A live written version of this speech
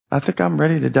I think I'm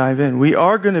ready to dive in. We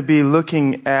are going to be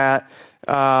looking at,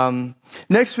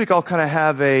 next week I'll kind of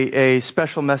have a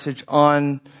special message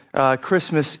on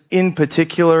Christmas in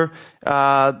particular.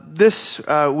 This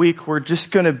week we're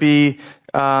just going to be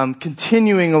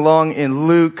continuing along in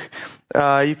Luke.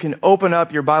 You can open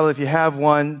up your Bible if you have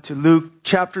one to Luke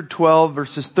chapter 12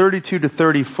 verses 32 to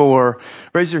 34.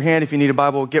 Raise your hand if you need a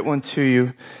Bible. We'll get one to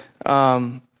you.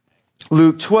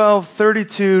 Luke 12,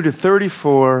 32 to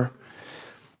 34.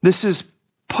 This is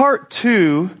part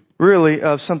 2, really,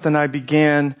 of something I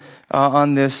began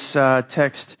on this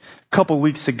text a couple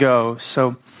weeks ago.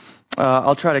 So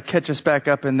I'll try to catch us back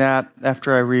up in that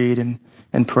after I read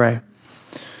and pray.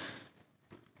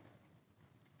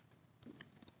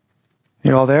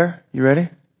 You all there? You ready?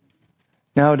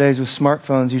 Nowadays with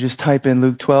smartphones, you just type in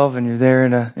Luke 12 and you're there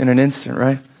in an instant,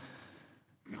 right?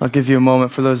 I'll give you a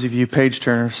moment for those of you page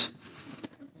turners.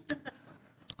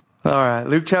 All right,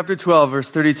 Luke chapter 12,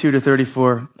 verse 32 to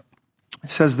 34.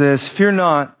 It says this, "Fear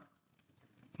not,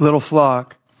 little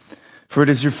flock, for it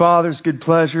is your Father's good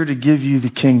pleasure to give you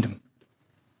the kingdom.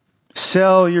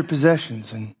 Sell your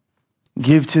possessions and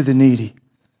give to the needy.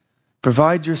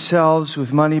 Provide yourselves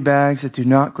with money bags that do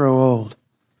not grow old,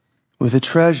 with a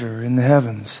treasure in the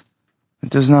heavens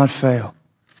that does not fail,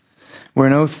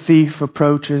 where no thief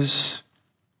approaches,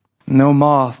 no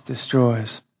moth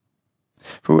destroys.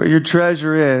 For where your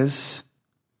treasure is,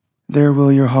 there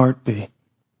will your heart be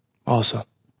also." Would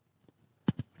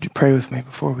you pray with me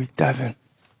before we dive in?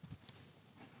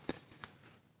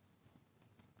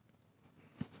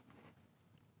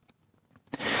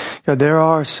 God, there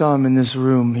are some in this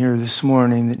room here this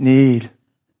morning that need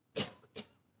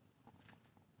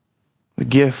the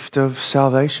gift of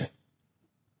salvation.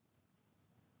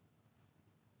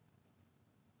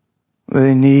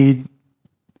 They need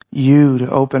you to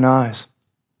open eyes,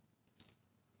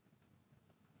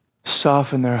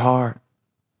 soften their heart,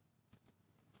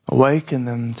 awaken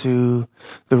them to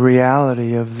the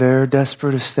reality of their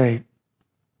desperate estate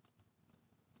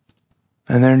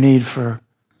and their need for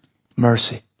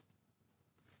mercy.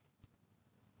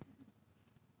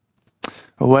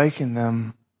 Awaken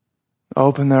them,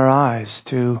 open their eyes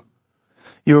to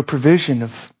your provision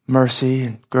of mercy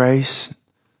and grace,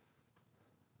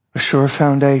 a sure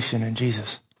foundation in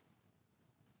Jesus.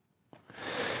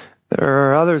 There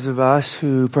are others of us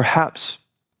who perhaps,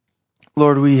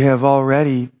 Lord, we have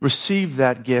already received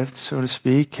that gift, so to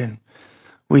speak, and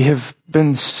we have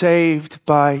been saved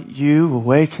by you,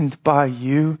 awakened by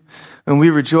you, and we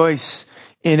rejoice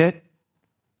in it,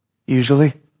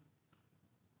 usually.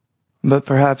 But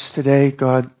perhaps today,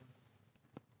 God,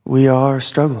 we are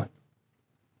struggling.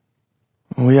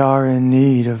 We are in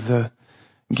need of the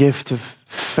gift of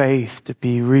faith to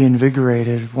be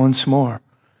reinvigorated once more.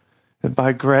 That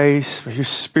by grace, for your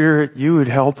Spirit, you would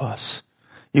help us.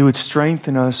 You would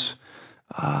strengthen us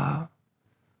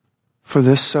for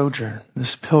this sojourn,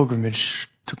 this pilgrimage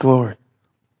to glory.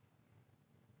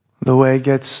 The way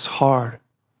gets hard.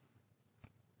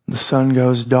 The sun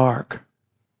goes dark.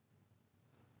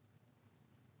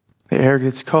 The air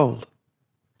gets cold.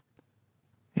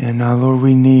 And Lord,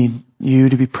 we need you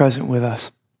to be present with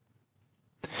us.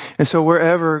 And so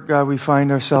wherever, God, we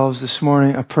find ourselves this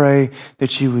morning, I pray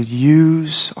that you would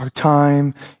use our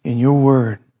time in your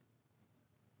word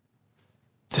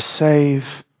to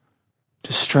save,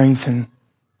 to strengthen,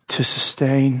 to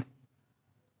sustain,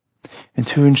 and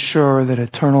to ensure that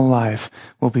eternal life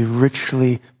will be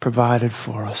richly provided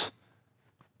for us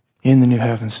in the new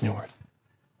heavens, new earth.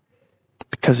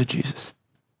 Because of Jesus.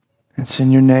 It's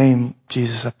in your name,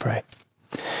 Jesus, I pray.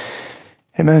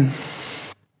 Amen.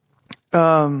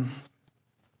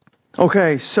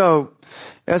 Okay, so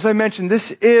as I mentioned, this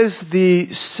is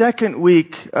the second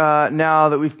week now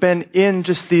that we've been in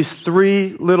just these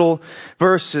 3 little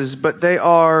verses, but they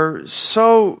are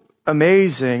so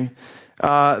amazing.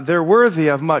 They're worthy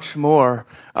of much more.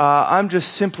 I'm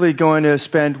just simply going to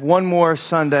spend one more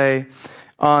Sunday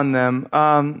on them.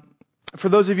 For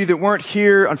those of you that weren't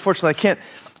here, unfortunately, I can't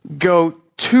go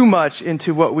too much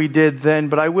into what we did then,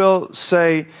 but I will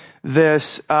say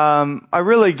this. I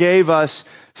really gave us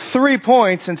 3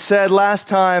 points and said last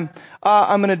time,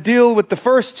 I'm going to deal with the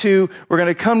first 2. We're going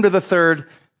to come to the third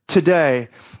today.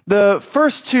 The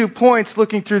first 2 points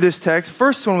looking through this text,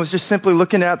 first one was just simply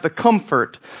looking at the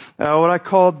comfort, what I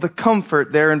called the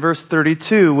comfort there in verse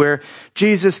 32, where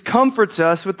Jesus comforts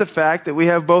us with the fact that we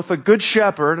have both a good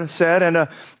shepherd, said, and a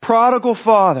prodigal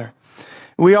father.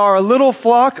 We are a little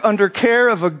flock under care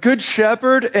of a good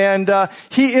shepherd, and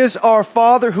He is our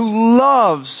Father who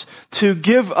loves to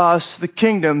give us the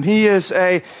kingdom. He is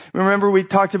remember we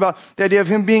talked about the idea of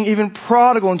Him being even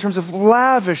prodigal in terms of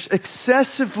lavish,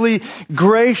 excessively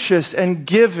gracious and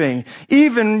giving.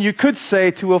 Even, you could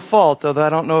say, to a fault, although I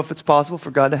don't know if it's possible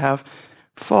for God to have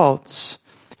faults.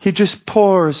 He just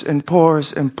pours and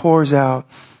pours and pours out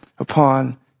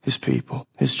upon His people,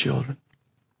 His children.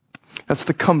 That's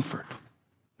the comfort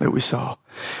that we saw.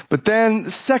 But then the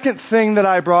second thing that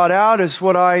I brought out is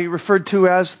what I referred to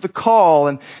as the call.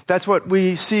 And that's what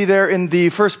we see there in the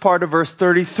first part of verse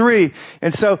 33.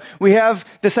 And so we have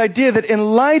this idea that in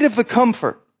light of the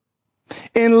comfort,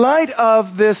 in light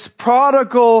of this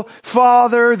prodigal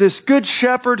father, this good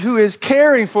shepherd who is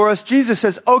caring for us, Jesus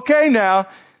says, okay now,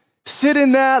 sit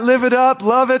in that, live it up,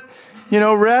 love it,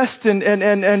 rest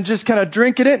and just kind of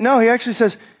drink in it. No, He actually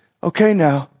says, okay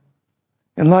now,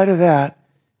 in light of that,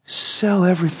 sell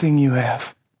everything you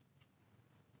have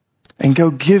and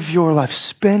go give your life,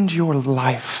 spend your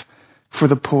life for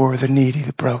the poor, the needy,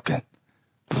 the broken,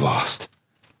 the lost.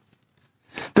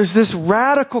 There's this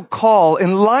radical call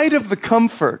in light of the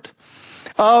comfort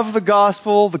of the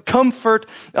gospel, the comfort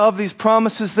of these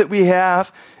promises that we have.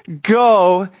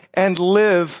 Go and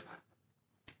live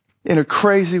in a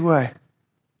crazy way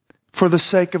for the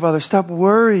sake of others. Stop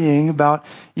worrying about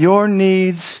your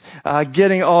needs,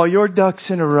 getting all your ducks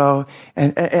in a row,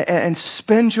 and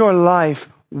spend your life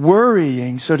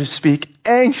worrying, so to speak,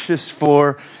 anxious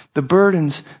for the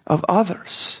burdens of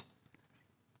others.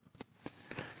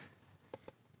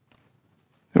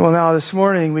 Well, now this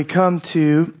morning we come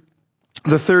to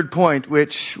the third point,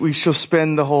 which we shall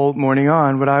spend the whole morning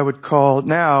on, what I would call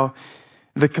now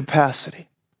the capacity.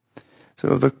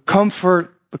 So the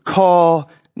comfort, the call,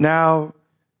 now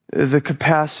the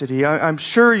capacity. I'm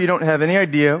sure you don't have any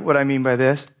idea what I mean by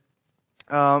this,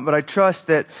 but I trust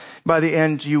that by the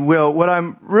end you will. What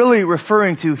I'm really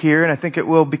referring to here, and I think it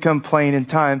will become plain in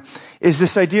time, is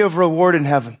this idea of reward in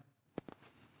heaven.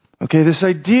 Okay, this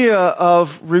idea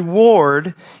of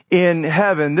reward in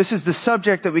heaven. This is the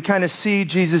subject that we kind of see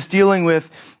Jesus dealing with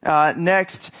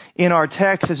next in our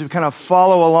text as we kind of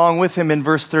follow along with Him in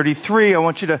verse 33. I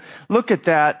want you to look at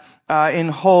that in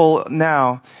whole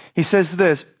now. He says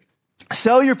this,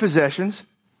 sell your possessions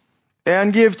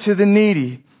and give to the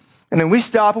needy. And then we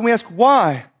stop and we ask,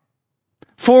 why?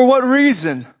 For what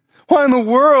reason? Why in the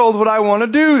world would I want to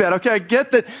do that? Okay, I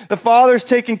get that the Father's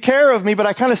taking care of me, but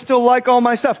I kind of still like all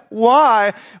my stuff.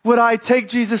 Why would I take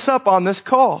Jesus up on this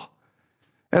call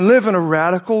and live in a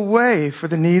radical way for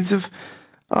the needs of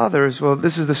others? Well,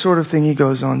 this is the sort of thing He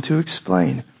goes on to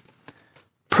explain.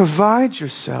 Provide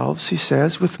yourselves, He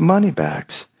says, with money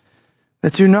bags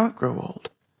that do not grow old,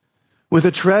 with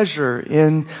a treasure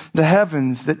in the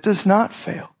heavens that does not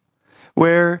fail,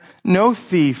 where no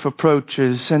thief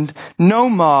approaches and no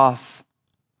moth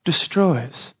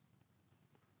destroys.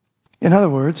 In other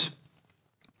words,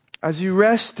 as you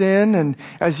rest in and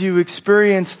as you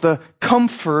experience the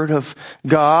comfort of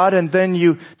God, and then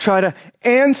you try to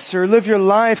live your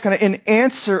life kind of in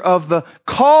answer of the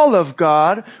call of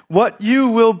God, what you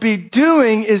will be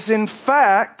doing is in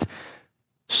fact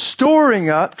storing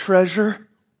up treasure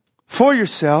for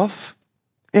yourself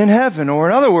in heaven. Or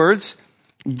in other words,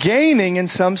 gaining, in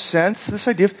some sense, this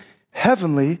idea of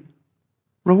heavenly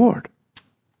reward.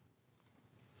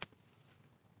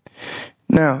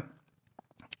 Now,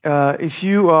 if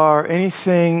you are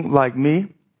anything like me,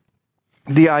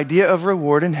 the idea of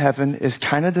reward in heaven is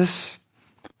kind of this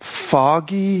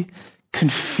foggy,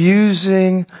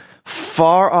 confusing,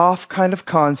 far off kind of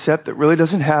concept that really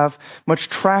doesn't have much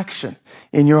traction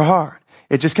in your heart.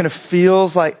 It just kind of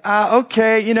feels like,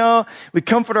 okay, we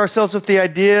comfort ourselves with the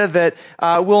idea that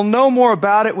we'll know more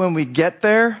about it when we get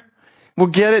there. We'll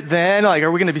get it then. Like,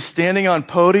 are we going to be standing on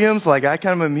podiums? Like, I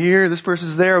kind of am here, this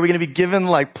person's there. Are we going to be given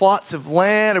like plots of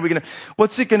land?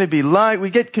 What's it going to be like? We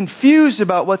get confused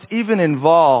about what's even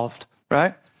involved,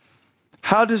 right?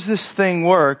 How does this thing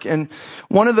work? And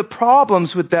one of the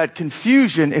problems with that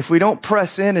confusion, if we don't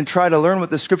press in and try to learn what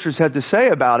the Scriptures had to say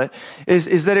about it,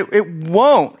 is that it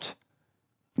won't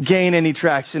gain any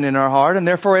traction in our heart, and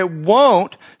therefore it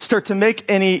won't start to make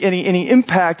any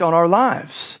impact on our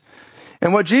lives.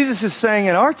 And what Jesus is saying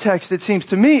in our text, it seems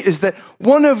to me, is that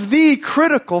one of the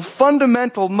critical,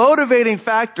 fundamental, motivating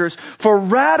factors for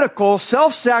radical,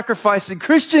 self-sacrificing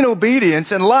Christian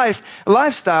obedience and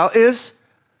lifestyle is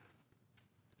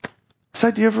this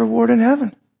idea of reward in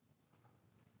heaven.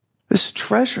 This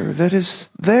treasure that is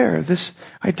there, this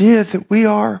idea that we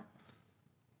are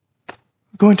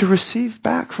going to receive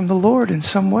back from the Lord in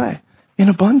some way, in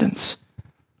abundance.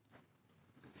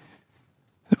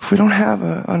 if we don't have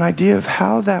an idea of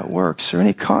how that works or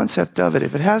any concept of it,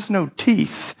 if it has no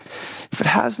teeth, if it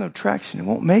has no traction, it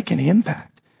won't make any impact.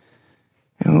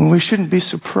 And we shouldn't be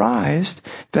surprised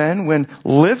then when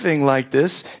living like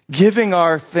this, giving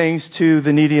our things to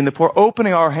the needy and the poor,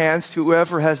 opening our hands to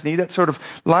whoever has need, that sort of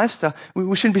lifestyle,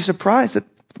 we shouldn't be surprised that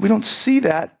we don't see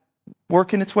that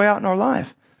working its way out in our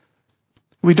life.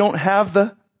 We don't have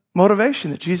the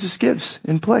motivation that Jesus gives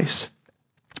in place.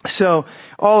 So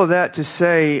all of that to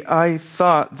say, I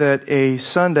thought that a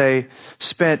Sunday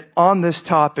spent on this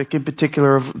topic in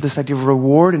particular of this idea of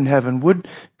reward in heaven would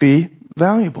be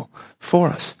valuable for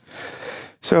us.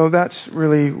 So that's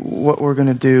really what we're going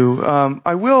to do.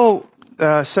 I will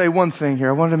say one thing here.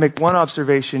 I wanted to make one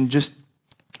observation just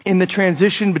in the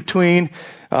transition between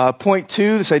point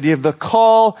 2, this idea of the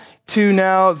call, to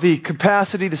now the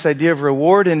capacity, this idea of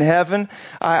reward in heaven.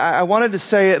 I wanted to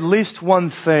say at least one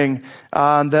thing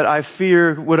that I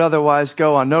fear would otherwise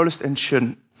go unnoticed and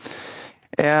shouldn't.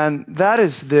 And that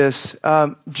is this.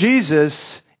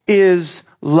 Jesus is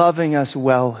loving us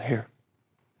well here.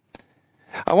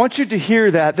 I want you to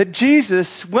hear that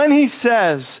Jesus, when he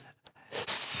says,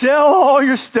 sell all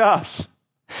your stuff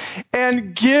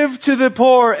and give to the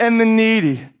poor and the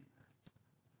needy,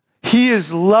 he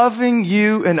is loving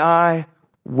you and I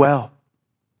well.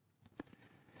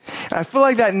 And I feel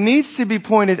like that needs to be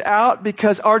pointed out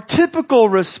because our typical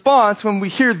response when we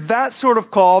hear that sort of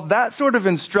call, that sort of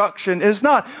instruction is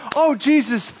not, oh,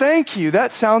 Jesus, thank you.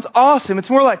 That sounds awesome. It's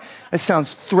more like, it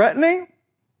sounds threatening.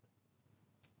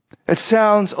 It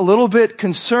sounds a little bit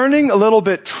concerning, a little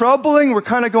bit troubling. We're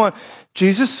kind of going,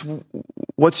 Jesus,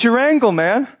 what's your angle,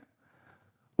 man?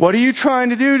 What are you trying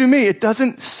to do to me? It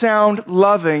doesn't sound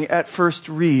loving at first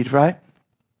read, right?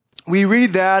 We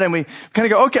read that and we kind of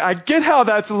go, okay, I get how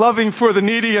that's loving for the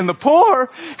needy and the poor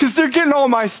because they're getting all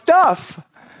my stuff.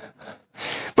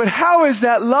 But how is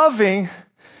that loving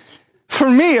for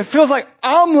me? It feels like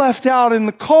I'm left out in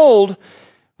the cold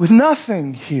with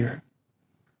nothing here.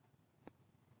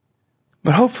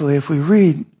 But hopefully if we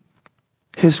read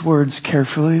his words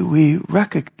carefully, we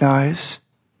recognize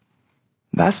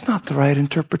that's not the right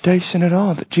interpretation at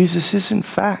all. That Jesus is in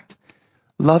fact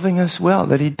loving us well.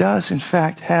 That he does in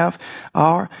fact have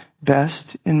our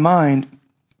best in mind.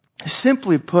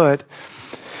 Simply put,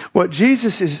 what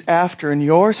Jesus is after in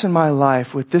yours and my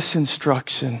life with this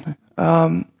instruction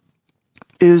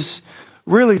is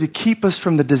really to keep us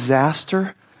from the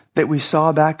disaster that we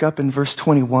saw back up in verse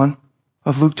 21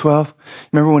 of Luke 12.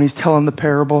 Remember when he's telling the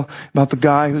parable about the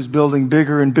guy who's building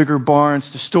bigger and bigger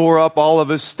barns to store up all of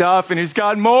his stuff, and he's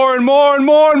got more and more and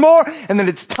more and more, and then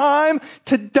it's time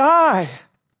to die.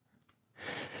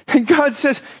 And God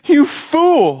says, you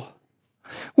fool,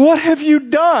 what have you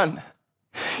done?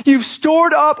 You've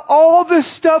stored up all this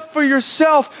stuff for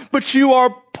yourself, but you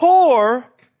are poor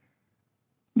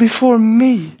before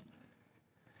me.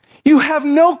 You have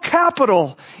no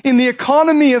capital in the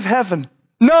economy of heaven.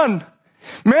 None.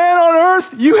 Man on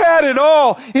earth, you had it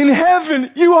all. In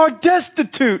heaven, you are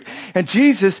destitute. And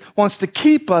Jesus wants to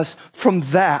keep us from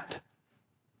that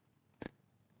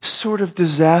sort of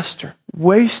disaster,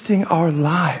 wasting our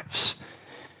lives,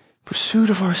 pursuit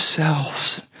of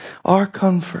ourselves, our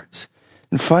comforts,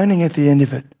 and finding at the end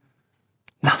of it,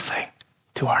 nothing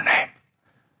to our name.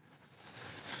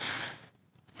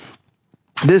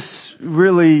 This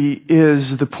really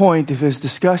is the point of his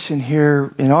discussion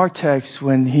here in our text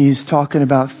when he's talking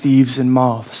about thieves and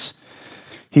moths.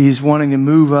 He's wanting to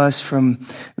move us from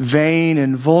vain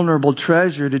and vulnerable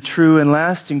treasure to true and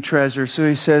lasting treasure. So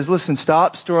he says, listen,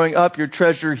 stop storing up your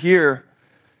treasure here.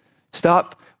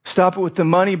 Stop it with the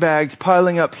money bags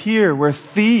piling up here where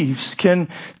thieves can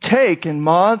take and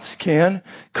moths can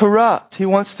corrupt. He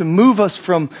wants to move us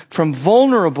from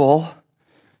vulnerable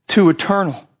to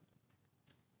eternal.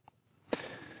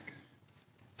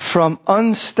 From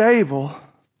unstable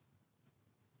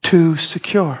to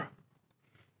secure.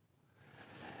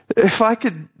 If I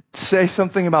could say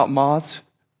something about moths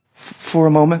for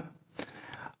a moment,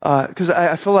 because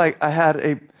I feel like I had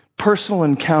a personal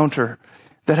encounter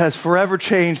that has forever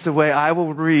changed the way I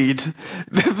will read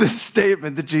this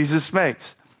statement that Jesus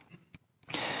makes.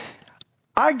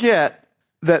 I get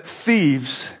that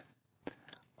thieves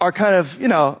are kind of,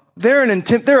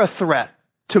 they're a threat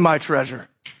to my treasure.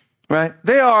 Right?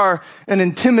 They are an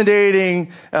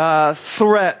intimidating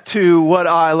threat to what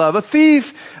I love. A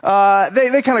thief,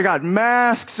 they kind of got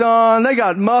masks on. They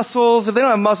got muscles. If they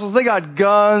don't have muscles, they got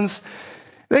guns.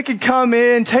 They could come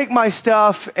in, take my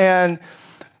stuff, and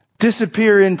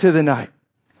disappear into the night.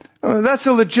 That's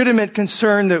a legitimate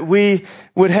concern that we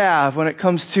would have when it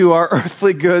comes to our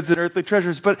earthly goods and earthly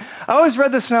treasures. But I always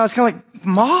read this and I was kind of like,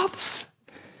 moths?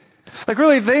 Like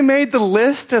really, they made the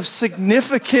list of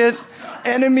significant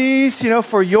enemies,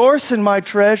 for yours and my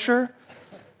treasure.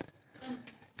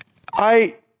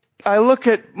 I look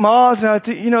at moths and I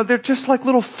think, they're just like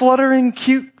little fluttering,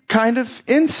 cute kind of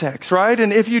insects, right?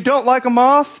 And if you don't like a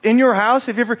moth in your house,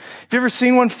 have you ever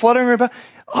seen one fluttering about?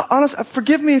 Honestly,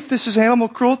 forgive me if this is animal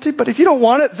cruelty, but if you don't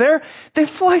want it there, they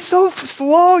fly so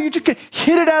slow, you just get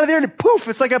hit it out of there and poof,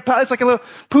 it's like a little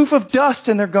poof of dust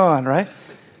and they're gone, right?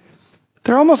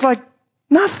 They're almost like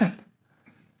nothing.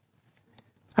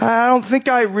 I don't think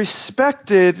I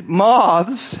respected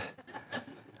moths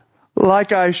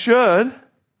like I should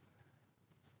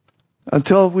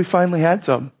until we finally had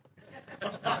some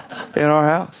in our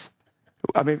house.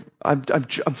 I mean, I'm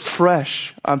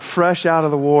fresh. I'm fresh out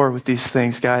of the war with these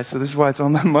things, guys. So this is why it's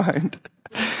on my mind.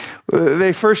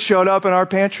 They first showed up in our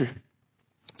pantry.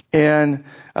 And,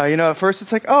 at first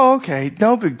it's like, oh, okay,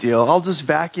 no big deal. I'll just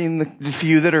vacuum the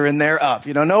few that are in there up.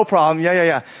 No problem.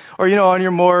 Yeah. Or, on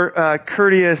your more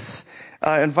courteous,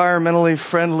 environmentally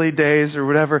friendly days or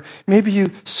whatever, maybe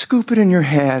you scoop it in your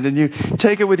hand and you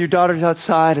take it with your daughters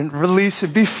outside and release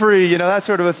it, be free, that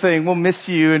sort of a thing. We'll miss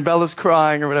you and Bella's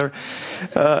crying or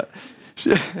whatever.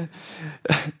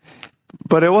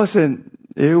 But it wasn't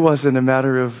a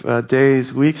matter of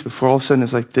days, weeks before all of a sudden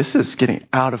it's like, this is getting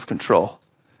out of control.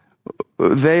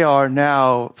 They are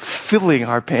now filling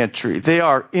our pantry. They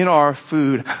are in our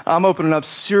food. I'm opening up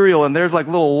cereal and there's like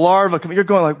little larvae coming. You're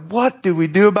going like, what do we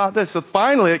do about this? So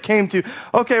finally it came to,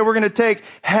 okay, we're going to take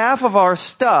half of our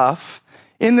stuff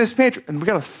in this pantry and we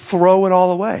got to throw it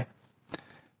all away.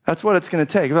 That's what it's going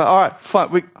to take. All right, fine.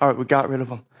 We got rid of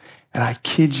them. And I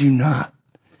kid you not.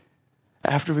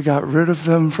 After we got rid of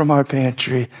them from our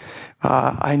pantry,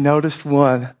 I noticed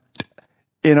one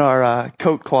in our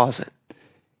coat closet.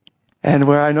 And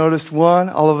where I noticed one,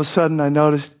 all of a sudden I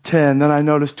noticed 10, then I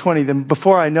noticed 20. Then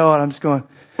before I know it, I'm just going,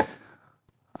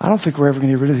 I don't think we're ever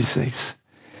going to get rid of these things.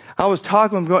 I was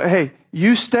talking to them going, hey,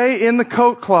 you stay in the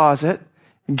coat closet,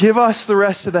 give us the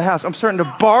rest of the house. I'm starting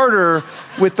to barter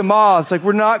with the moths. Like,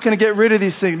 we're not going to get rid of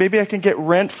these things. Maybe I can get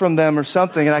rent from them or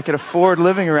something and I can afford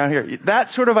living around here. That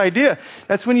sort of idea.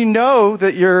 That's when you know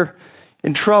that you're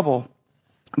in trouble.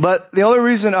 But the only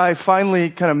reason I finally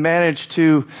kind of managed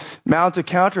to mount a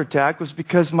counterattack was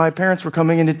because my parents were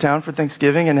coming into town for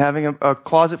Thanksgiving and having a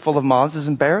closet full of moths is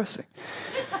embarrassing.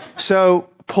 So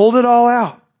pulled it all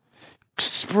out,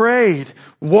 sprayed,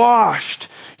 washed,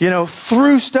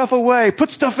 threw stuff away, put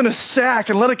stuff in a sack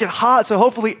and let it get hot so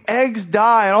hopefully eggs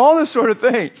die and all this sort of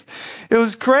things. It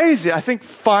was crazy. I think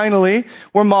finally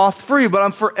we're moth free, but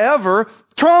I'm forever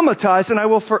traumatized and I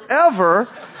will forever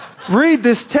read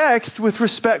this text with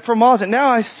respect for moths. And now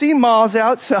I see moths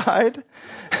outside,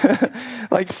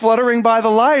 like fluttering by the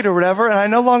light or whatever, and I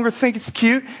no longer think it's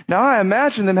cute. Now I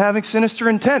imagine them having sinister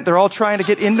intent. They're all trying to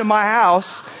get into my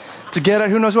house to get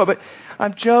at who knows what. But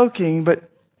I'm joking, but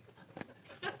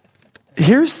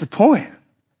here's the point.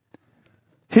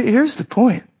 Here's the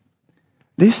point.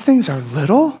 These things are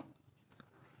little.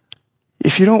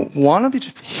 If you don't want them, you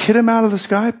just hit them out of the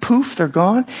sky, poof, they're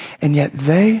gone. And yet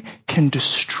they can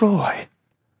destroy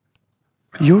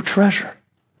your treasure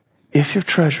if your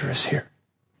treasure is here.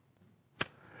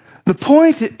 The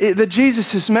point that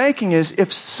Jesus is making is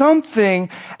if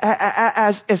something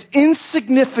as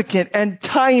insignificant and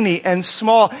tiny and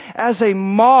small as a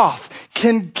moth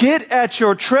can get at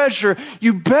your treasure,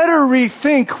 you better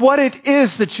rethink what it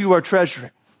is that you are treasuring.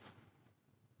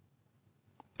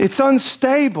 It's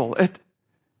unstable.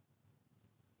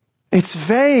 It's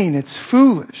vain. It's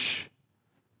foolish.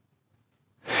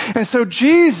 And so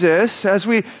Jesus, as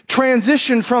we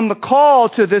transition from the call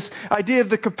to this idea of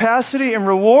the capacity and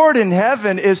reward in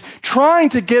heaven, is trying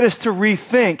to get us to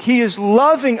rethink. He is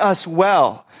loving us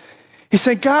well. He's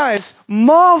saying, guys,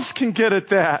 moths can get at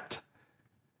that.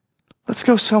 Let's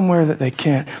go somewhere that they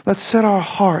can't. Let's set our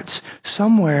hearts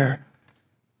somewhere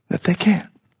that they can't.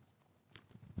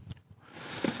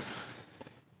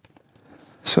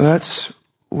 So that's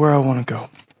where I want to go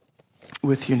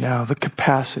with you now, the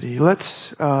capacity.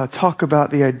 Let's talk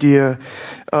about the idea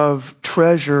of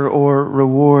treasure or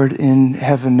reward in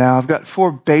heaven now. I've got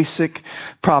 4 basic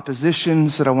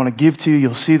propositions that I want to give to you.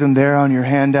 You'll see them there on your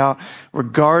handout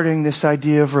regarding this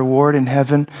idea of reward in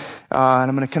heaven. And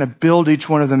I'm going to kind of build each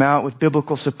one of them out with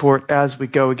biblical support as we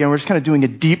go. Again, we're just kind of doing a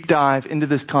deep dive into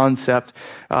this concept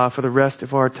for the rest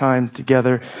of our time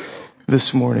together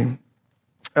this morning.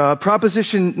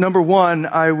 Proposition number 1,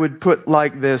 I would put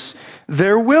like this.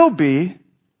 There will be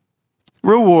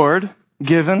reward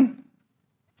given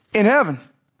in heaven.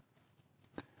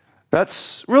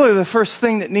 That's really the first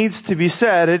thing that needs to be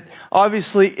said. It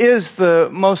obviously is the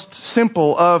most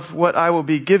simple of what I will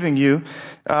be giving you.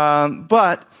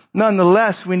 But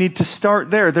nonetheless, we need to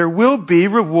start there. There will be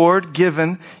reward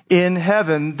given in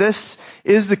heaven. This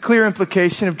is the clear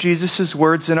implication of Jesus'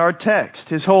 words in our text.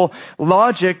 His whole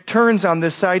logic turns on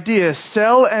this idea.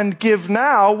 Sell and give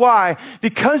now. Why?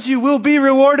 Because you will be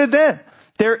rewarded then.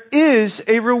 There is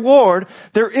a reward.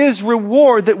 There is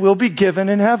reward that will be given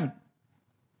in heaven.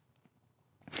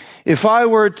 If I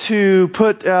were to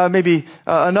put maybe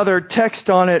another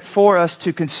text on it for us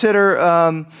to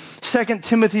consider, 2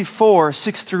 Timothy 4,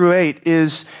 6 through 8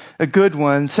 is a good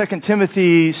one. 2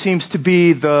 Timothy seems to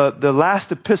be the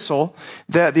last epistle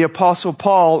that the Apostle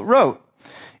Paul wrote.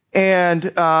 And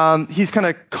he's kind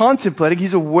of contemplating,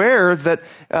 he's aware that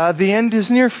the end is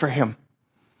near for him.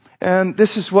 And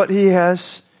this is what he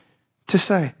has to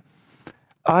say.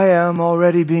 I am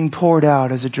already being poured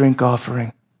out as a drink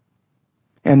offering,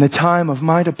 and the time of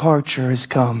my departure has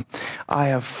come. I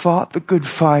have fought the good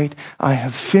fight. I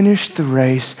have finished the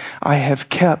race. I have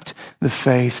kept the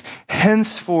faith.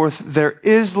 Henceforth there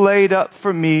is laid up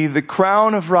for me the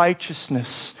crown of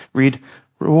righteousness. Read,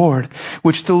 reward,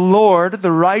 which the Lord,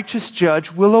 the righteous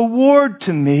judge, will award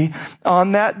to me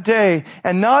on that day.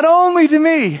 And not only to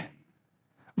me,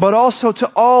 but also to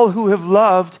all who have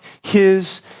loved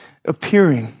His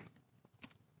appearing.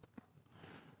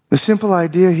 The simple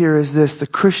idea here is this: the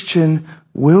Christian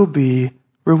will be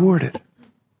rewarded.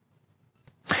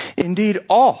 Indeed,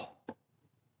 all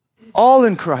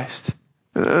in Christ.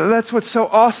 That's what's so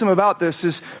awesome about this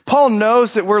is Paul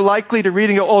knows that we're likely to read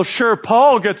and go, oh, sure,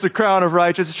 Paul gets the crown of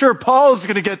righteousness. Sure, Paul's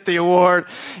going to get the award,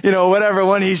 whatever,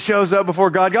 when he shows up before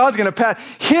God. God's going to pat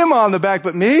him on the back,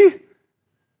 but me?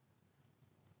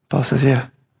 Paul says, yeah.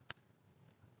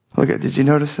 Did you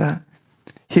notice that?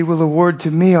 He will award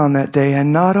to me on that day,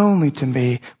 and not only to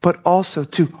me, but also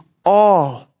to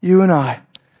all, you and I,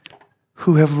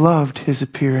 who have loved His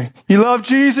appearing. You love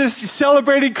Jesus, you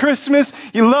celebrated Christmas,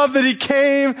 you love that He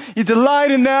came, you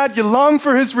delight in that, you long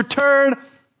for His return.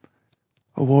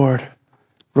 Reward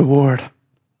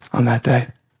on that day.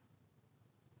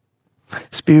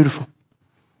 It's beautiful.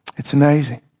 It's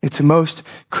amazing. It's a most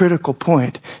critical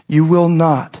point. You will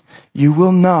not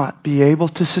be able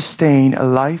to sustain a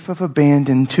life of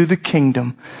abandon to the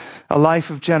kingdom, a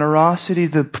life of generosity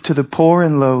to the poor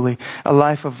and lowly, a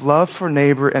life of love for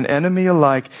neighbor and enemy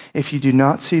alike, if you do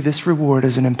not see this reward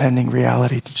as an impending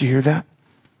reality. Did you hear that?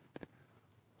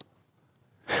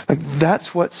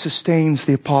 That's what sustains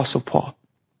the Apostle Paul.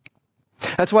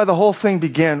 That's why the whole thing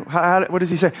began. What does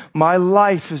he say? My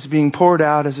life is being poured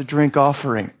out as a drink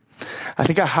offering. I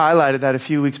think I highlighted that a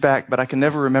few weeks back, but I can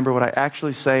never remember what I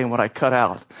actually say and what I cut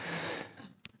out.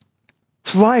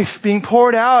 It's life being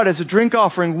poured out as a drink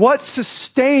offering. What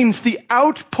sustains the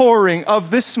outpouring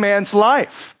of this man's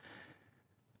life?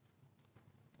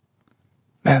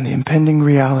 Man, the impending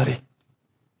reality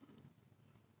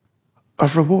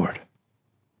of reward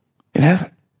in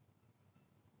heaven.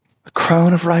 The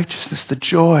crown of righteousness, the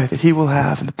joy that he will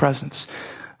have in the presence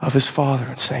of his Father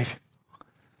and Savior.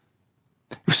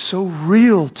 It was so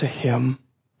real to him,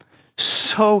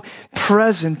 so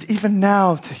present even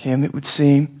now to him, it would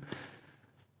seem.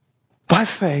 By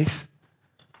faith,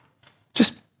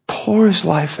 just pour his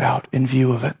life out in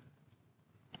view of it.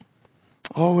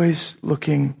 Always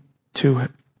looking to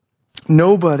it.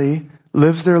 Nobody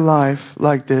lives their life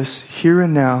like this here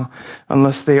and now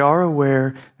unless they are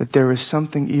aware that there is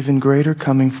something even greater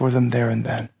coming for them there and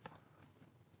then.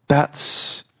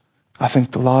 That's, I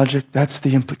think, the logic. That's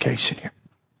the implication here.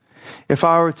 If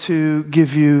I were to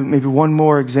give you maybe one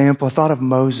more example, I thought of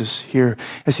Moses here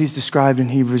as he's described in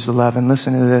Hebrews 11.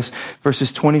 Listen to this,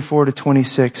 verses 24 to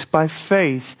 26. By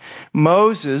faith,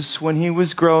 Moses, when he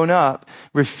was grown up,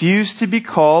 refused to be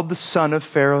called the son of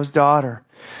Pharaoh's daughter,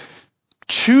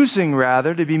 choosing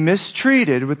rather to be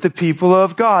mistreated with the people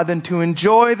of God than to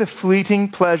enjoy the fleeting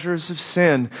pleasures of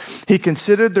sin. He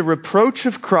considered the reproach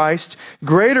of Christ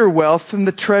greater wealth than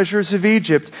the treasures of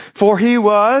Egypt, for he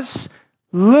was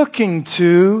looking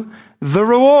to the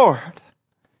reward.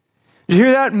 You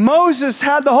hear that? Moses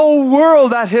had the whole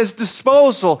world at his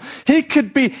disposal. He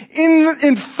could be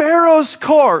in Pharaoh's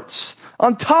courts,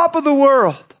 on top of the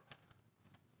world.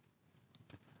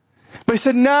 But he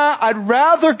said, nah, I'd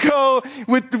rather go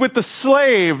with the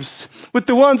slaves, with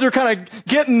the ones who are kind of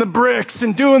getting the bricks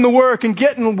and doing the work and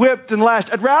getting whipped and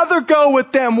lashed. I'd rather go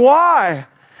with them. Why?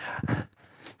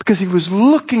 Because he was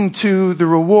looking to the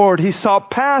reward. He saw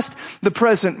past the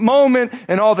present moment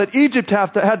and all that Egypt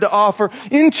had to offer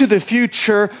into the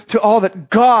future to all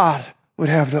that God would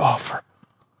have to offer.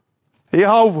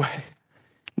 Yahweh,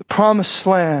 the promised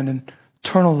land, and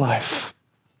eternal life,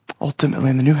 ultimately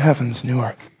in the new heavens, new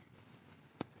earth.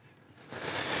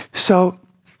 So,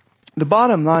 the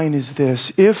bottom line is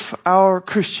this: if our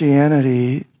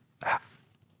Christianity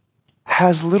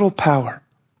has little power,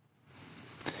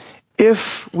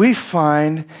 if we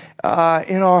find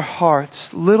in our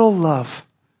hearts little love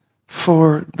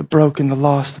for the broken, the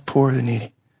lost, the poor, the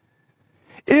needy,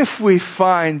 if we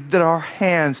find that our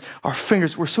hands, our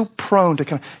fingers, we're so prone to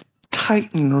kind of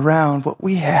tighten around what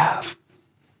we have,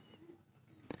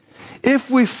 if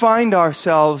we find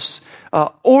ourselves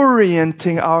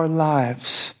orienting our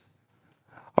lives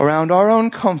around our own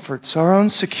comforts, our own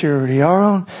security, our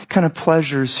own kind of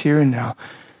pleasures here and now,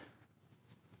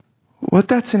 what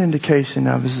that's an indication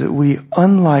of is that we,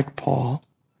 unlike Paul,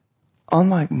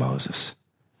 unlike Moses,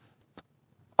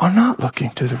 are not looking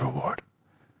to the reward,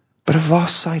 but have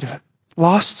lost sight of it.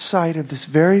 Lost sight of this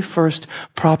very first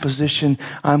proposition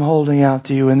I'm holding out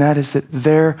to you, and that is that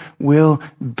there will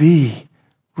be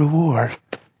reward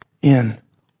in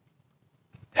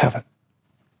heaven.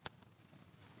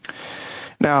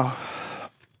 Now,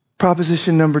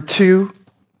 proposition number 2,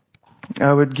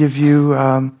 I would give you,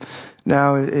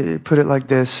 put it like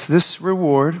this: this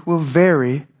reward will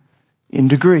vary in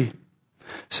degree.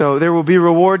 So there will be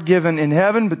reward given in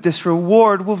heaven, but this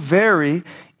reward will vary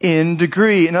in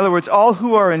degree. In other words, all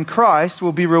who are in Christ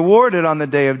will be rewarded on the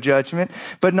day of judgment,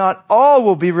 but not all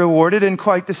will be rewarded in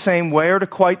quite the same way or to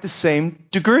quite the same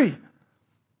degree.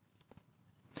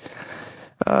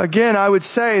 Again, I would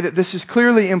say that this is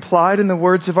clearly implied in the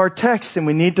words of our text, and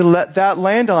we need to let that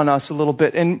land on us a little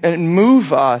bit and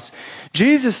move us.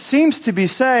 Jesus seems to be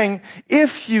saying,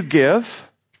 if you give,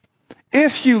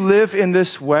 if you live in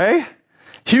this way,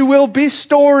 you will be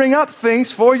storing up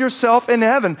things for yourself in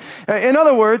heaven. In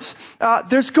other words,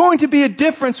 there's going to be a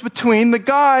difference between the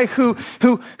guy who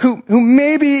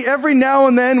maybe every now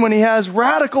and then, when he has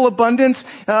radical abundance,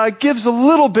 gives a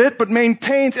little bit but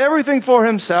maintains everything for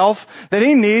himself that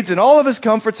he needs and all of his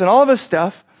comforts and all of his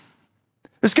stuff.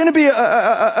 There's going to be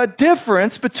a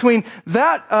difference between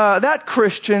that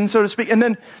Christian, so to speak, and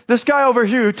then this guy over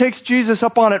here who takes Jesus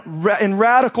up on it in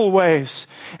radical ways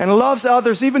and loves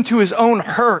others even to his own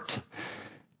hurt.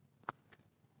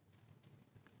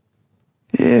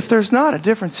 If there's not a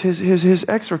difference, his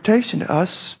exhortation to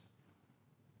us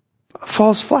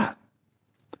falls flat.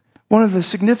 One of the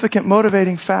significant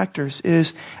motivating factors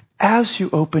is, as you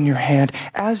open your hand,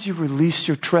 as you release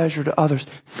your treasure to others,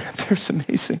 there's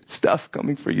amazing stuff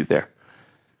coming for you there.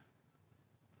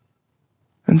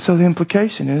 And so the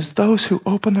implication is, those who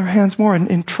open their hands more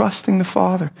in trusting the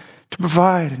Father to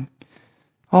provide and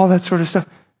all that sort of stuff,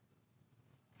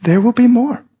 there will be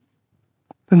more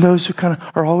than those who kind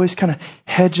of are always kind of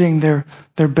hedging their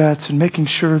bets and making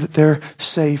sure that they're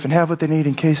safe and have what they need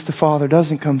in case the Father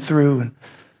doesn't come through and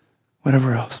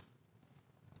whatever else.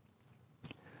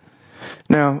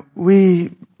 Now,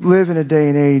 we live in a day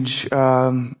and age,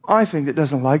 I think, that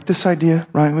doesn't like this idea,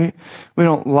 right? We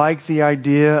don't like the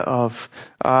idea of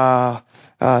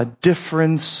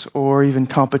difference or even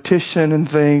competition and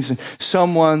things. And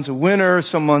someone's a winner,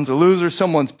 someone's a loser,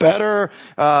 someone's better.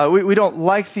 We don't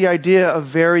like the idea of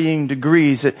varying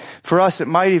degrees. For us, it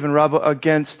might even rub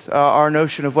against our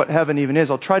notion of what heaven even is.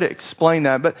 I'll try to explain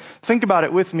that. But think about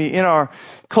it with me. In our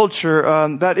culture,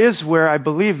 that is where I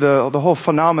believe the whole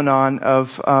phenomenon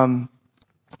of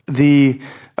the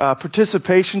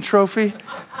participation trophy.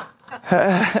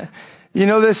 You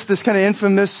know, this kind of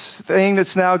infamous thing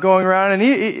that's now going around,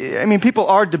 and people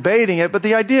are debating it, but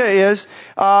the idea is,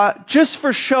 just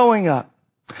for showing up,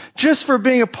 just for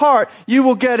being a part, you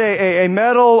will get a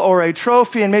medal or a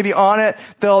trophy, and maybe on it,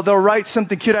 they'll write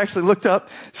something cute. I actually looked up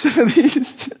some of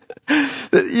these.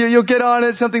 You'll get on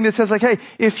it something that says like, hey,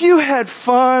 if you had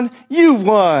fun, you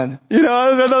won. You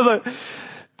know, and I was like,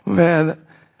 man,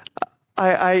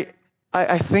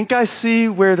 I think I see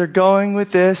where they're going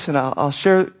with this, and I'll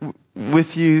share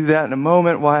with you that in a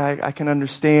moment, why I can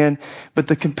understand. But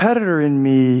the competitor in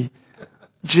me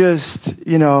just,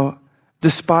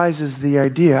 despises the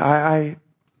idea.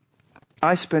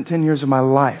 I spent 10 years of my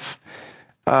life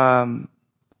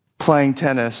playing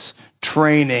tennis,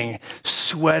 training,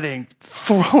 sweating,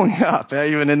 throwing up,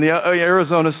 even in the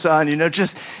Arizona sun,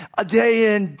 just a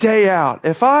day in, day out.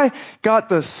 If I got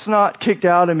the snot kicked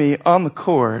out of me on the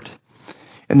court,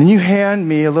 and then you hand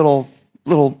me a little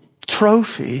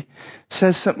trophy,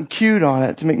 says something cute on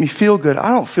it to make me feel good, I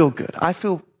don't feel good. I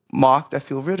feel mocked. I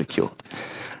feel ridiculed.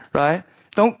 Right?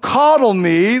 Don't coddle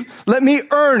me. Let me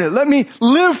earn it. Let me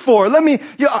live for it.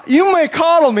 You may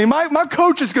coddle me. My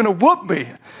coach is going to whoop me.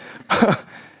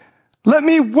 Let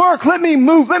me work. Let me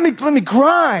move. Let me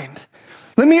grind.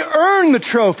 Let me earn the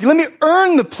trophy. Let me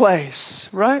earn the place.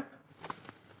 Right?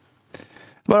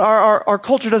 But our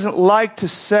culture doesn't like to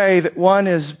say that one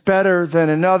is better than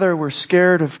another. We're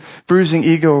scared of bruising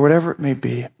ego or whatever it may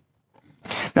be.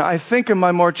 Now, I think in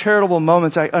my more charitable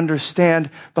moments, I understand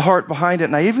the heart behind it,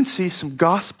 and I even see some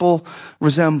gospel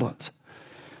resemblance.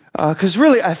 Because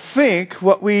really, I think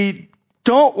what we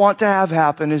don't want to have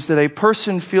happen is that a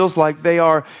person feels like they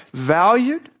are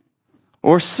valued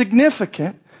or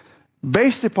significant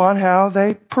based upon how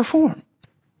they perform.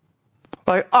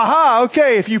 Like, aha,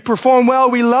 okay, if you perform well,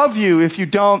 we love you. If you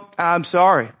don't, I'm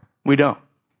sorry, we don't.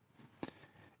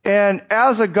 And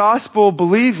as a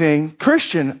gospel-believing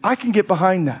Christian, I can get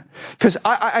behind that. Because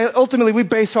ultimately, we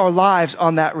base our lives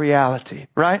on that reality,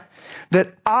 right?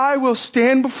 That I will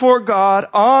stand before God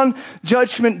on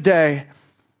Judgment Day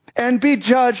and be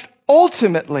judged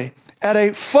ultimately at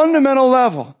a fundamental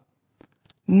level,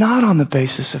 not on the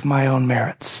basis of my own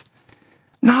merits,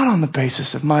 not on the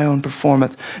basis of my own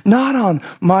performance, not on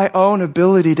my own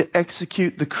ability to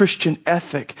execute the Christian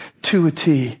ethic to a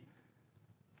T,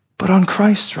 but on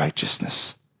Christ's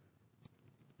righteousness,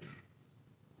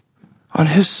 on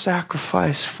His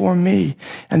sacrifice for me,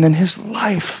 and then His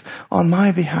life on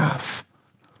my behalf.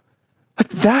 Like,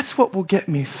 that's what will get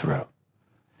me through.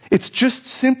 It's just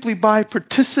simply by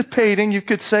participating, you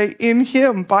could say, in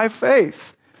Him by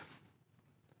faith.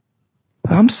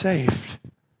 I'm saved,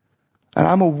 and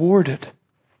I'm awarded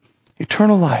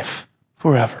eternal life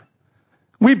forever.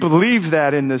 We believe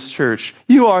that in this church.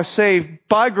 You are saved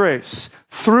by grace,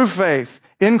 through faith,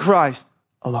 in Christ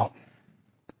alone.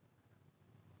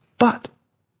 But,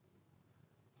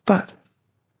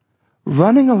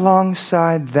 running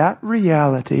alongside that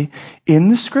reality in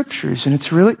the Scriptures, and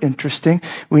it's really interesting,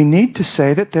 we need to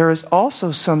say that there is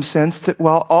also some sense that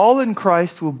while all in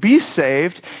Christ will be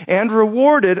saved and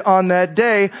rewarded on that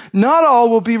day, not all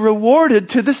will be rewarded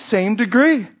to the same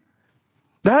degree.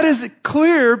 That is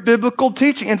clear biblical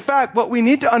teaching. In fact, what we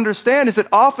need to understand is that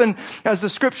often, as the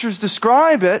Scriptures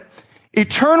describe it,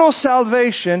 eternal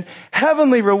salvation,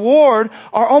 heavenly reward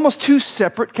are almost two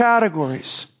separate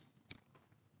categories.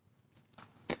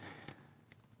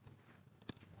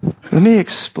 Let me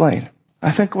explain.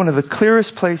 I think one of the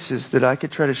clearest places that I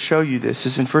could try to show you this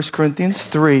is in 1 Corinthians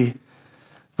 3,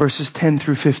 verses 10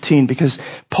 through 15, because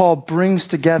Paul brings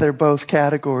together both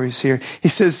categories here. He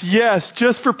says, yes,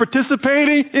 just for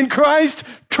participating in Christ,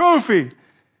 trophy.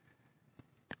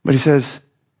 But he says,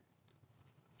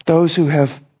 those who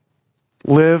have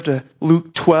lived a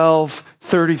Luke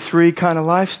 12:33 kind of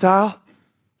lifestyle,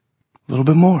 a little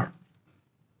bit more.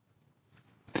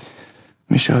 Let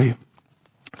me show you.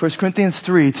 1 Corinthians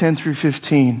 3, 10 through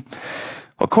 15.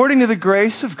 According to the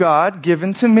grace of God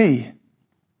given to me,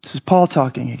 this is Paul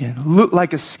talking again,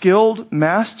 like a skilled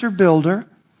master builder,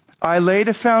 I laid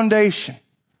a foundation,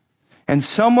 and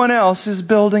someone else is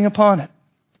building upon it.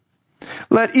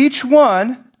 Let each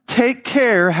one take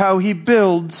care how he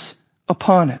builds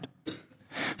upon it.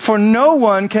 For no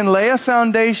one can lay a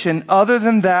foundation other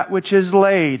than that which is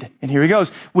laid. And here he goes,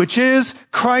 which is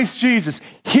Christ Jesus.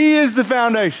 He is the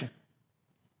foundation.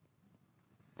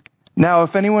 Now,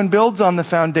 if anyone builds on the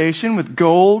foundation with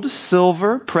gold,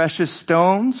 silver, precious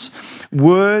stones,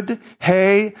 wood,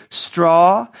 hay,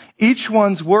 straw, each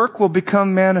one's work will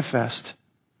become manifest.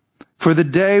 For the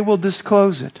day will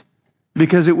disclose it,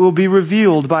 because it will be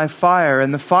revealed by fire,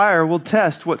 and the fire will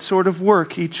test what sort of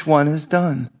work each one has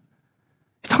done.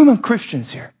 He's talking about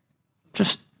Christians here.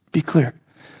 Just be clear.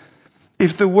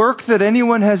 If the work that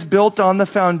anyone has built on the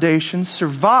foundation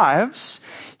survives,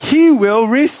 he will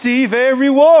receive a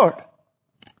reward.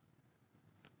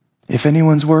 If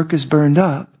anyone's work is burned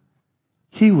up,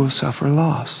 he will suffer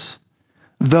loss,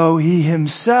 though he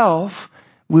himself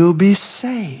will be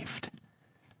saved,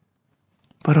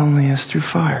 but only as through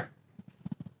fire.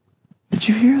 Did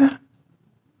you hear that?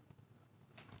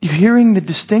 You hearing the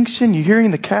distinction? You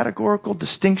hearing the categorical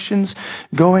distinctions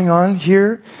going on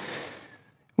here?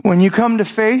 When you come to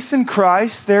faith in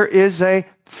Christ, there is a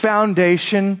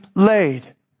foundation laid.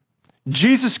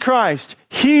 Jesus Christ,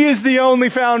 He is the only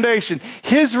foundation.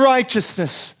 His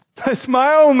righteousness, that's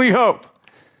my only hope.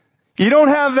 You don't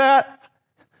have that?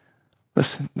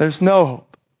 Listen, there's no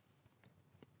hope.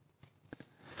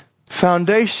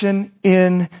 Foundation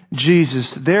in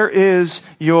Jesus. There is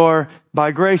your,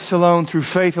 by grace alone, through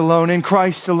faith alone, in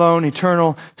Christ alone,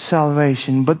 eternal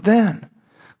salvation. But then,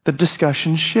 the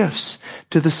discussion shifts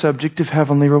to the subject of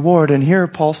heavenly reward. And here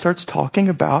Paul starts talking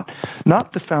about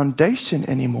not the foundation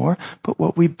anymore, but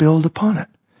what we build upon it.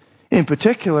 In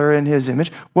particular, in his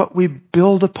image, what we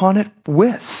build upon it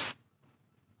with.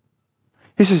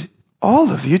 He says, all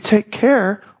of you take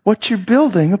care what you're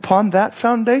building upon that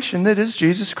foundation that is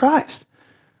Jesus Christ.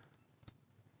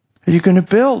 Are you going to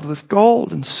build with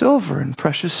gold and silver and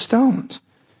precious stones?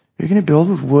 Are you going to build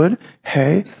with wood,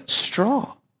 hay,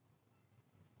 straw?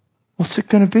 What's it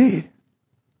going to be?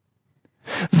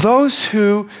 Those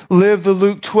who live the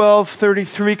Luke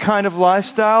 12:33 kind of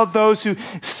lifestyle, those who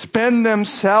spend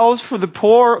themselves for the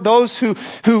poor, those who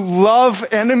love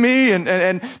enemy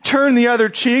and turn the other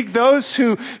cheek, those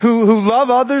who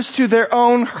love others to their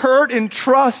own hurt in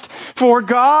trust for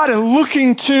God and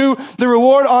looking to the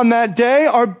reward on that day,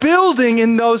 are building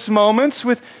in those moments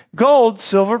with gold,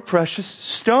 silver, precious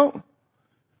stone.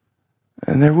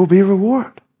 And there will be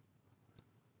reward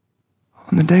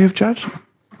on the day of judgment.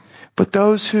 But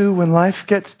those who, when life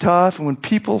gets tough and when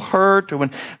people hurt or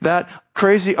when that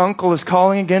crazy uncle is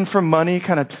calling again for money,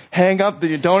 kind of hang up,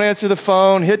 don't answer the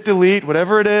phone, hit delete,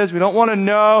 whatever it is, we don't want to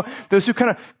know. Those who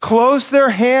kind of close their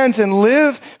hands and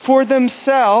live for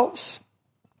themselves,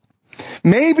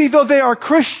 maybe though they are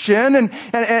Christian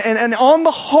and on the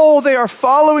whole they are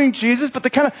following Jesus, but they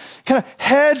kind of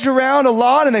hedge around a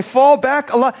lot and they fall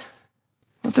back a lot.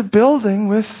 But they're building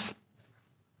with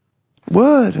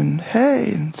wood and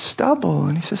hay and stubble.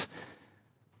 And he says,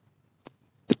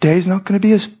 the day's not going to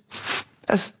be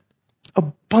as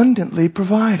abundantly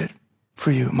provided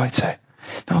for you, it might say.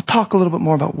 Now I'll talk a little bit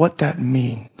more about what that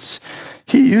means.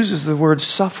 He uses the word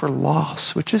suffer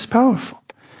loss, which is powerful.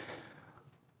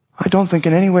 I don't think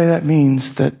in any way that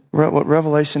means that what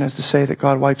Revelation has to say, that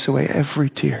God wipes away every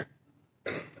tear,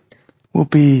 will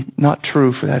be not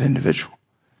true for that individual.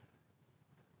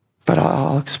 But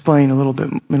I'll explain in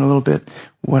a little bit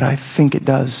what I think it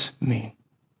does mean.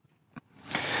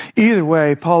 Either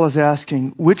way, Paul is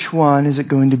asking, which one is it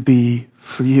going to be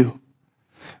for you?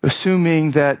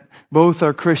 Assuming that both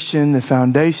are Christian, the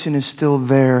foundation is still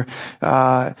there.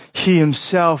 He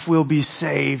himself will be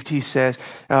saved, he says.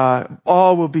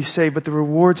 All will be saved, but the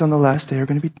rewards on the last day are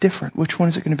going to be different. Which one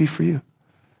is it going to be for you?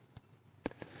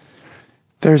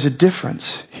 There's a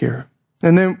difference here.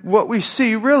 And then what we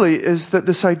see really is that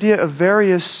this idea of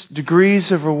various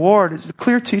degrees of reward is a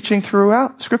clear teaching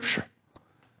throughout Scripture.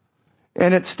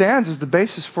 And it stands as the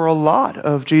basis for a lot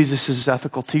of Jesus'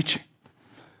 ethical teaching.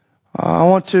 I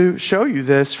want to show you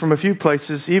this from a few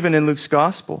places, even in Luke's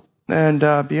Gospel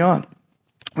and beyond.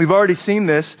 We've already seen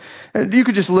this, and you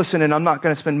could just listen, and I'm not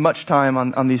going to spend much time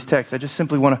on these texts. I just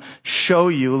simply want to show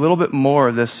you a little bit more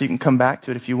of this so you can come back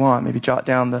to it if you want. Maybe jot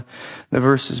down the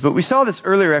verses. But we saw this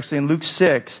earlier actually in Luke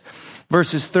 6,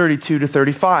 verses 32 to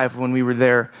 35 when we were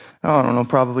there, I don't know,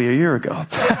 probably a year ago.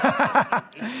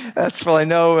 That's probably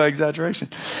no exaggeration.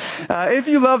 If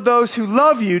you love those who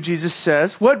love you, Jesus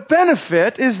says, what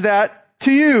benefit is that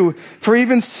to you? For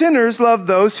even sinners love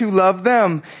those who love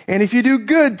them. And if you do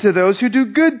good to those who do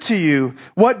good to you,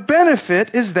 what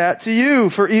benefit is that to you?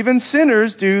 For even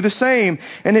sinners do the same.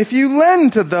 And if you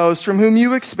lend to those from whom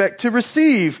you expect to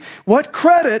receive, what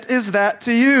credit is that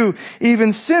to you?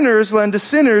 Even sinners lend to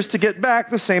sinners to get back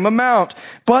the same amount.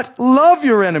 But love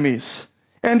your enemies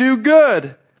and do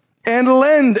good and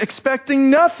lend, expecting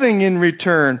nothing in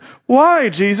return. Why,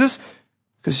 Jesus?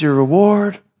 Because your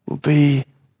reward will be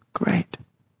great.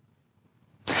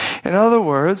 In other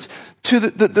words, to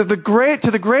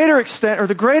the greater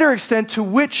extent to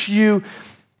which you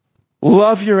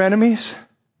love your enemies,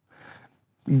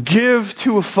 give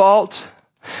to a fault,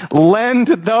 lend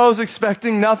to those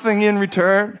expecting nothing in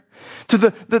return, to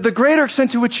the greater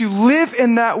extent to which you live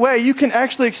in that way, you can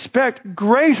actually expect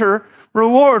greater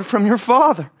reward from your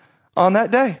Father on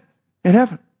that day in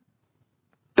heaven.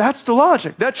 That's the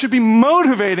logic. That should be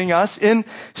motivating us in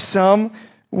some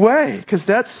way, because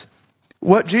that's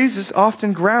what Jesus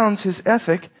often grounds his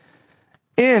ethic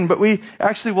in. But we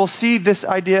actually will see this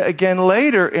idea again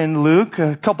later in Luke,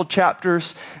 a couple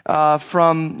chapters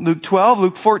from Luke 12,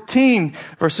 Luke 14,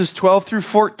 verses 12 through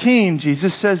 14.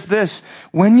 Jesus says this,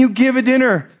 when you give a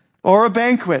dinner or a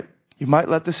banquet, you might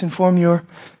let this inform your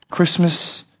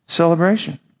Christmas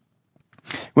celebration.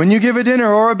 When you give a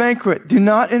dinner or a banquet, do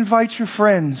not invite your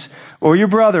friends or your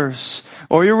brothers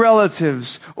or your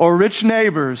relatives or rich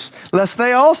neighbors, lest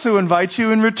they also invite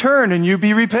you in return and you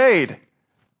be repaid.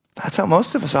 That's how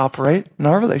most of us operate in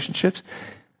our relationships.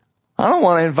 I don't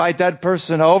want to invite that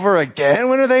person over again.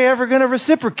 When are they ever going to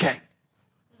reciprocate?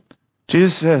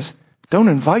 Jesus says, don't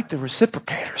invite the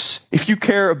reciprocators if you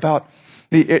care about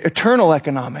the eternal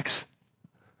economics.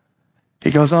 He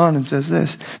goes on and says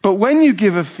this, but when you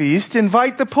give a feast,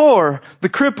 invite the poor, the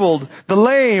crippled, the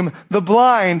lame, the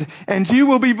blind, and you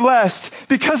will be blessed,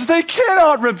 because they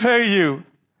cannot repay you.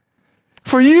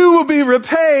 For you will be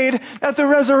repaid at the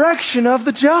resurrection of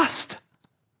the just.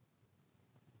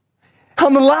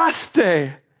 On the last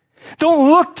day,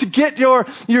 don't look to get your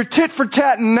tit for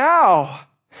tat now.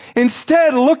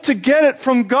 Instead, look to get it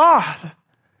from God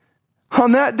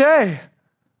on that day.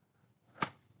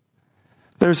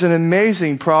 There's an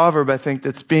amazing proverb, I think,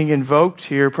 that's being invoked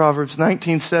here. Proverbs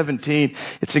 19:17.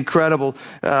 It's incredible.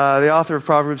 The author of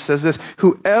Proverbs says this: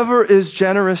 whoever is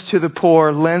generous to the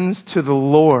poor lends to the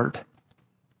Lord.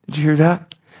 Did you hear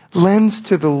that? Lends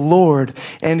to the Lord,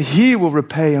 and He will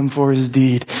repay him for his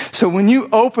deed. So when you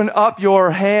open up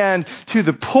your hand to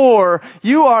the poor,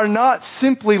 you are not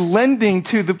simply lending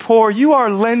to the poor, you are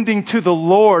lending to the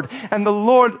Lord, and the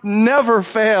Lord never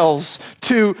fails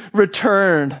to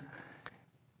return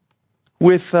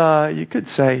with, you could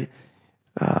say,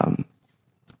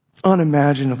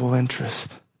 unimaginable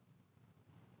interest.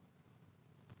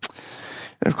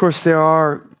 And of course, there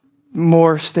are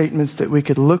more statements that we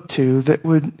could look to that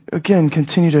would, again,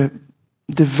 continue to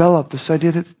develop this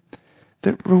idea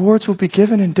that rewards will be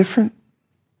given in different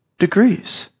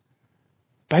degrees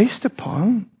based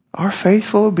upon our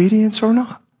faithful obedience or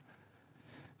not.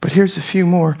 But here's a few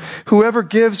more. Whoever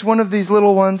gives one of these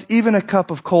little ones even a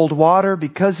cup of cold water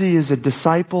because he is a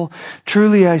disciple,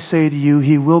 truly I say to you,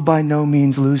 he will by no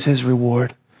means lose his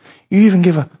reward. You even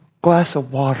give a glass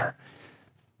of water.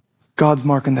 God's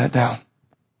marking that down.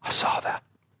 I saw that.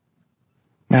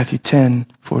 Matthew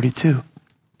 10:42.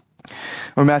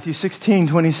 Or Matthew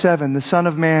 16:27. The Son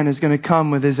of Man is going to come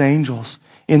with his angels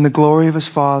in the glory of his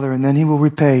Father, and then he will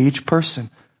repay each person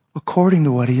according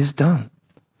to what he has done.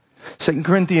 2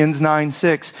 Corinthians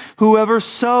 9:6. Whoever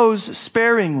sows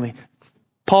sparingly.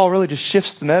 Paul really just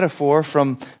shifts the metaphor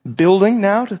from building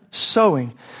now to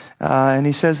sowing. And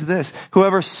he says this: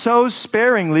 whoever sows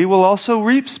sparingly will also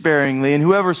reap sparingly, and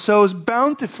whoever sows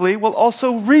bountifully will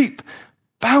also reap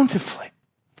bountifully.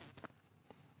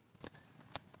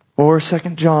 Or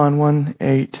 2 John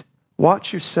 1:8.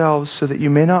 Watch yourselves so that you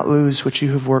may not lose what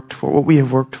you have worked for, what we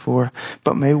have worked for,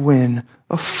 but may win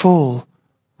a full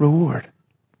reward.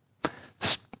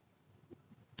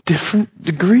 Different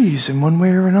degrees in one way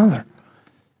or another,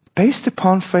 based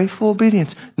upon faithful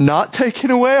obedience. Not taking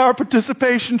away our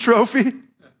participation trophy,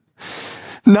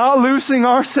 not losing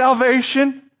our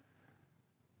salvation,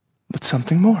 but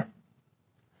something more.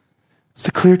 It's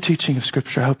the clear teaching of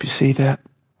Scripture. I hope you see that.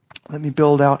 Let me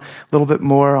build out a little bit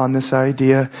more on this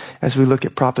idea as we look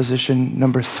at proposition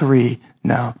number 3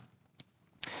 now.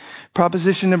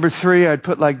 Proposition number 3 I'd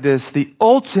put like this: the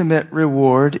ultimate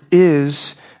reward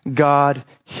is God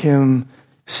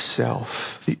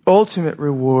Himself. The ultimate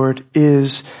reward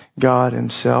is God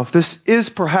Himself. This is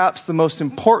perhaps the most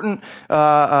important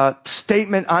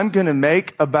statement I'm going to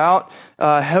make about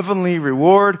heavenly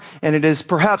reward, and it is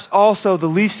perhaps also the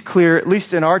least clear, at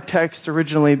least in our text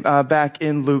originally back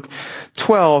in Luke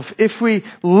 12. If we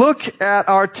look at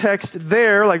our text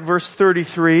there, like verse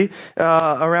 33,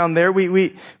 around there,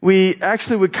 we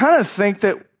actually would kind of think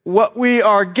that what we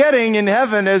are getting in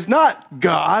heaven is not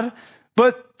God,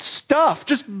 but stuff,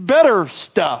 just better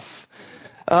stuff.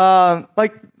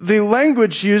 Like the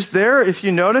language used there, if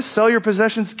you notice, sell your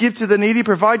possessions, give to the needy,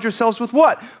 provide yourselves with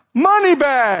what? Money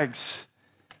bags!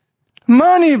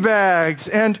 Money bags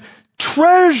and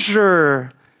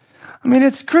treasure. I mean,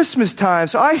 it's Christmas time,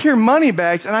 so I hear money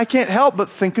bags and I can't help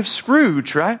but think of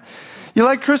Scrooge, right? You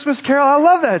like Christmas Carol? I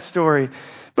love that story.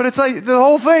 But it's like the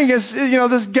whole thing is,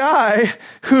 this guy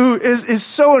who is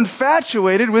so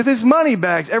infatuated with his money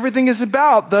bags. Everything is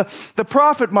about the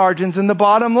profit margins and the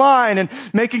bottom line and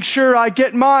making sure I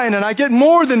get mine and I get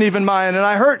more than even mine and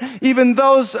I hurt even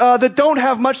those that don't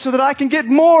have much so that I can get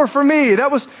more for me.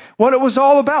 That was what it was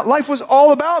all about. Life was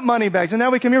all about money bags. And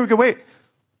now we come here, we go, wait.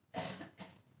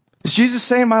 Is Jesus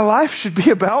saying my life should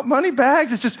be about money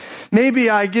bags? It's just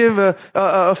maybe I give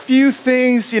a few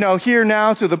things, here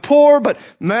now to the poor, but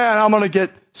man, I'm going to get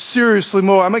seriously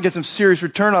more. I'm going to get some serious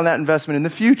return on that investment in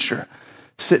the future.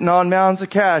 Sitting on mounds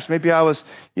of cash. Maybe I was,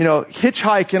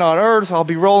 hitchhiking on earth. I'll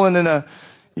be rolling in a,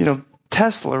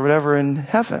 Tesla or whatever in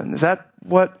heaven. Is that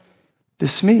what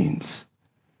this means?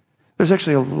 There's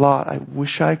actually a lot I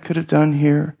wish I could have done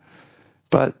here,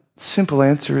 but the simple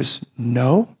answer is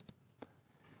no.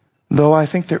 Though I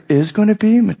think there is going to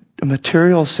be a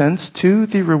material sense to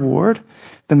the reward,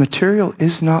 the material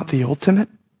is not the ultimate.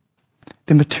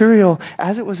 The material,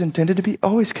 as it was intended to be,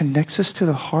 always connects us to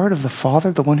the heart of the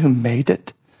Father, the one who made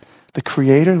it, the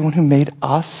Creator, the one who made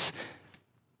us.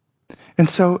 And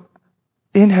so,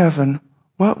 in heaven,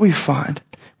 what we find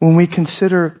when we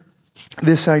consider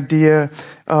this idea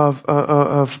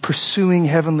of pursuing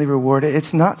heavenly reward,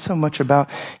 it's not so much about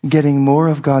getting more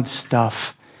of God's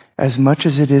stuff as much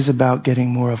as it is about getting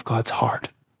more of God's heart.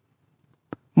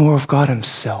 More of God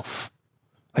Himself.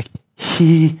 Like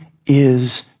He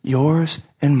is yours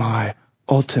and my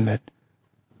ultimate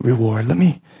reward. Let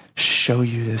me show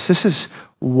you this. This is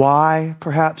why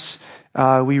perhaps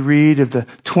we read of the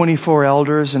 24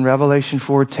 elders in Revelation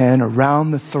 4:10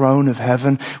 around the throne of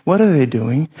heaven. What are they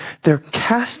doing? They're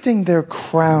casting their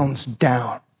crowns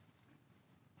down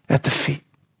at the feet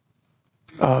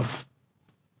of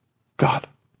God.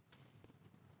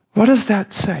 What does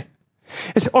that say?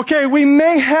 It's, okay, we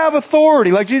may have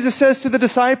authority, like Jesus says to the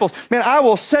disciples. Man, I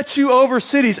will set you over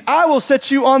cities. I will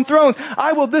set you on thrones.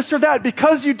 I will this or that.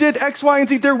 Because you did X, Y, and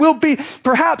Z, there will be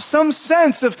perhaps some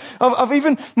sense of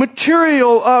even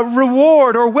material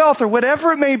reward or wealth or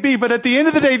whatever it may be. But at the end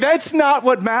of the day, that's not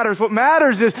what matters. What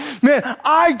matters is, man,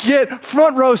 I get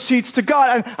front row seats to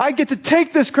God. And I get to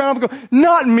take this crown and go,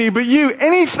 not me, but you.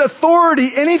 Any authority,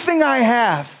 anything I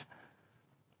have.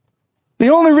 The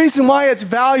only reason why it's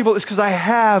valuable is because I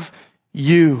have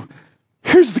you.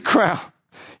 Here's the crown.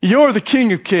 You're the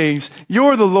King of Kings.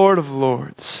 You're the Lord of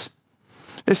Lords.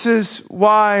 This is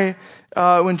why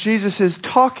when Jesus is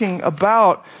talking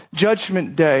about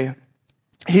Judgment Day,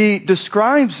 he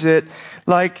describes it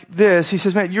like this. He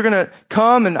says, man, you're going to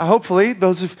come, and hopefully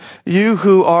those of you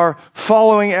who are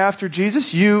following after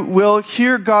Jesus, you will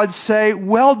hear God say,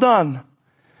 well done.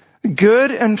 Good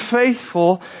and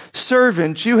faithful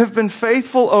servant, you have been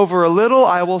faithful over a little,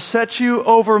 I will set you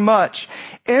over much.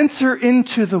 Enter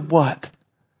into the what?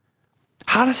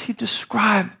 How does he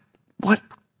describe what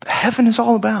heaven is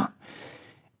all about?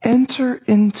 Enter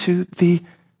into the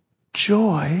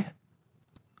joy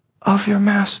of your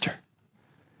master.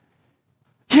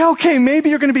 Yeah, okay, maybe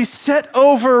you're going to be set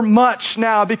over much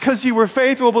now because you were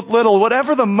faithful with little,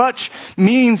 whatever the much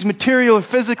means, material or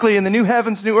physically in the new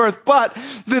heavens, new earth. But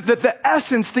the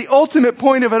essence, the ultimate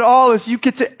point of it all is you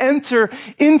get to enter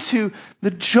into the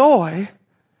joy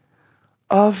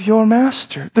of your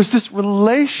master. There's this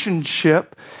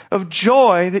relationship of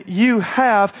joy that you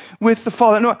have with the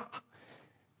Father. No,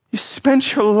 you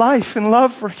spent your life in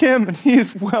love for Him and He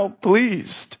is well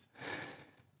pleased.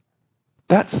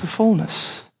 That's the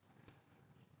fullness.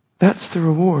 That's the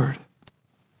reward.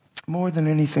 More than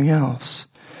anything else.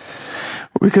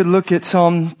 We could look at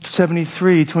Psalm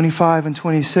 73, 25 and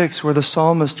 26, where the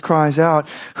psalmist cries out,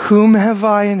 whom have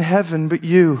I in heaven but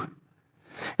you?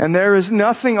 And there is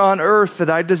nothing on earth that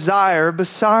I desire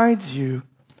besides you.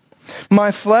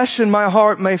 My flesh and my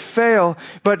heart may fail,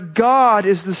 but God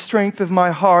is the strength of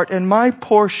my heart and my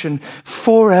portion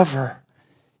forever.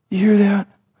 You hear that?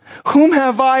 Whom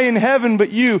have I in heaven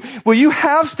but you? Will you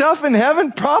have stuff in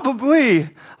heaven? Probably. A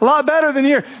lot better than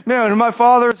here. Man, in my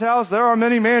Father's house, there are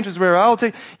many mansions where I will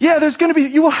take. Yeah, there's going to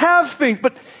be, you will have things,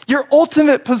 but your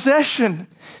ultimate possession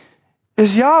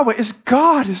is Yahweh, is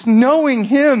God, is knowing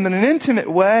Him in an intimate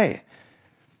way.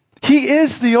 He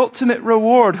is the ultimate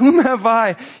reward. Whom have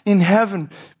I in heaven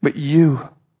but you?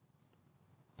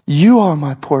 You are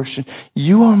my portion.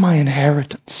 You are my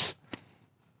inheritance.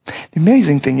 The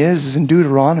amazing thing is in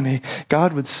Deuteronomy,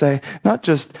 God would say, not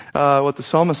just what the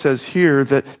psalmist says here,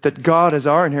 that God is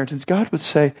our inheritance. God would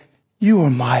say, you are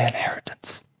my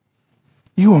inheritance.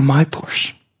 You are my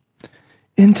portion.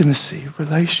 Intimacy,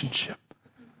 relationship.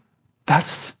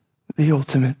 That's the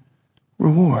ultimate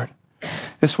reward.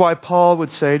 That's why Paul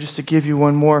would say, just to give you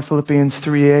one more, Philippians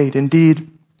 3:8,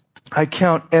 indeed, I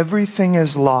count everything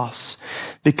as loss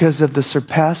because of the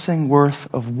surpassing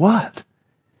worth of what?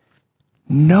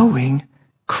 Knowing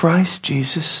Christ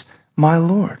Jesus, my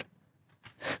Lord.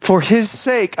 For His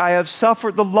sake I have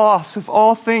suffered the loss of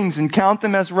all things and count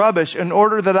them as rubbish in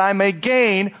order that I may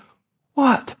gain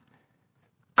what?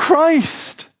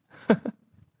 Christ. Do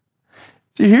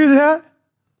you hear that?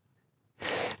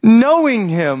 Knowing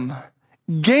Him.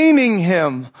 Gaining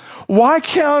Him. Why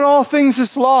count all things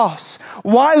as loss?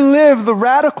 Why live the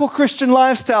radical Christian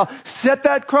lifestyle? Set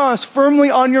that cross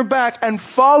firmly on your back and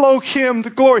follow Him to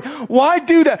glory. Why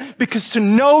do that? Because to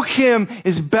know Him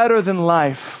is better than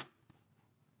life.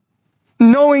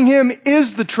 Knowing Him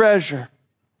is the treasure.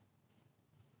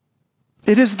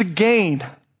 It is the gain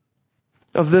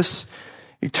of this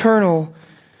eternal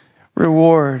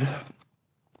reward.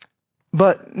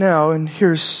 But now, and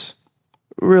here's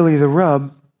really the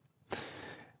rub,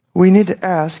 we need to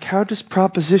ask, how does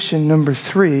proposition number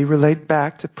 3 relate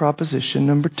back to proposition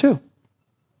number 2?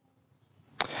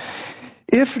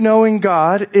 If knowing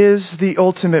God is the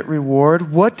ultimate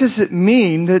reward, what does it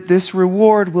mean that this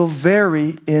reward will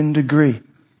vary in degree?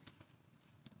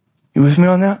 You with me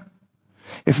on that?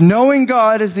 If knowing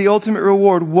God is the ultimate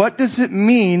reward, what does it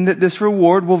mean that this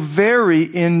reward will vary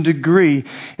in degree?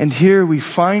 And here we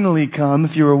finally come,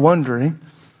 if you were wondering,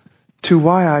 to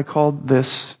why I called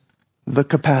this the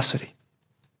capacity.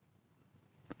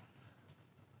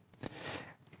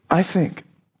 I think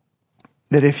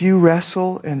that if you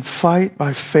wrestle and fight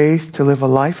by faith to live a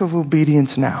life of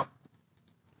obedience now,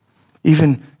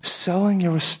 even selling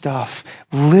your stuff,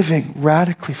 living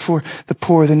radically for the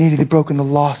poor, the needy, the broken, the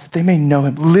lost, that they may know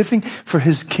Him, living for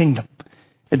His kingdom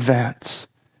advance.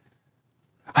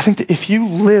 I think that if you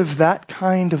live that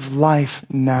kind of life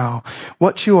now,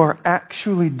 what you are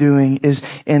actually doing is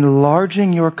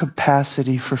enlarging your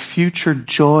capacity for future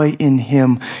joy in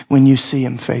Him when you see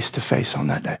Him face to face on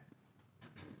that day.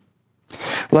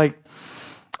 Like,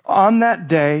 on that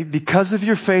day, because of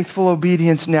your faithful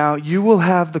obedience now, you will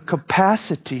have the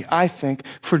capacity, I think,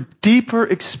 for deeper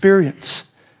experience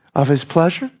of His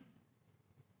pleasure,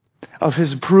 of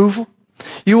His approval.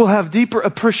 You will have deeper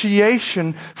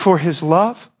appreciation for His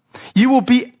love. You will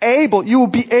be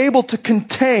able to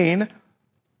contain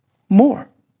more,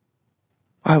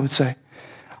 I would say.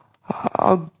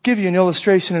 I'll give you an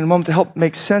illustration in a moment to help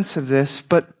make sense of this,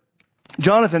 but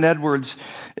Jonathan Edwards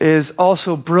is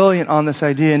also brilliant on this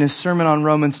idea. In his sermon on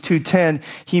Romans 2:10,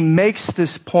 he makes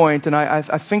this point, and I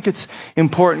think it's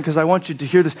important because I want you to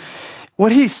hear this.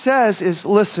 What he says is,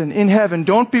 listen, in heaven,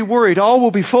 don't be worried. All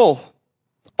will be full.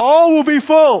 All will be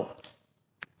full.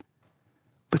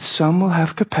 But some will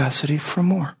have capacity for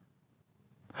more.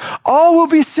 All will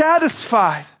be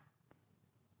satisfied.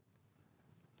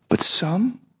 But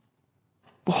some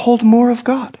will hold more of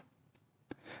God.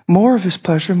 More of His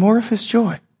pleasure, more of His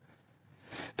joy.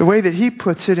 The way that he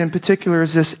puts it in particular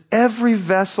is this: every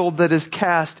vessel that is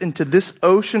cast into this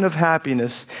ocean of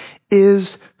happiness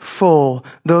is full,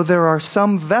 though there are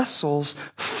some vessels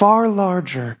far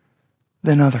larger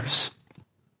than others.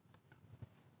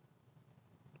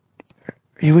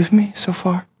 Are you with me so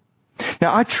far?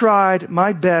 Now, I tried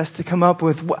my best to come up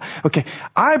with, okay,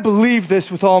 I believe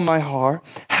this with all my heart.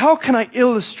 How can I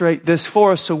illustrate this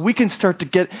for us so we can start to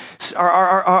get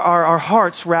our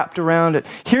hearts wrapped around it?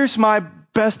 Here's my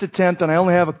best attempt, and I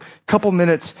only have a couple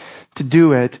minutes to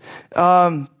do it.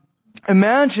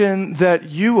 Imagine that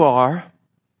you are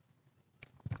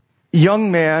a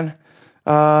young man.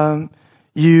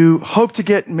 You hope to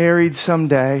get married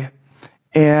someday,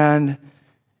 and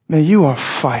man, you are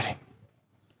fighting.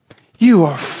 You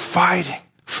are fighting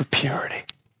for purity.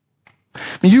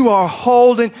 You are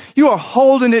holding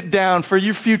it down for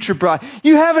your future bride.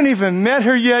 You haven't even met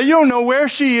her yet. You don't know where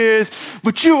she is,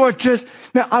 but you are just,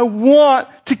 man, I want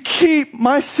to keep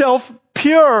myself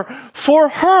pure for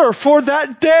her, for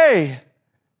that day.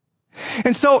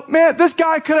 And so, man, this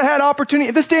guy could have had opportunity.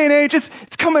 In this day and age, it's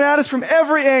coming at us from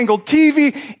every angle.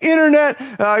 TV,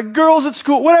 internet, girls at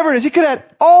school, whatever it is. He could have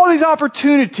had all these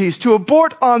opportunities to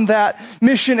abort on that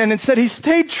mission, and instead he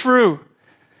stayed true.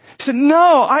 He said,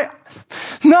 no,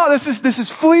 this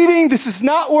is fleeting. This is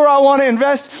not where I want to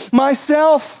invest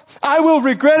myself. I will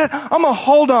regret it. I'm going to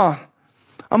hold on.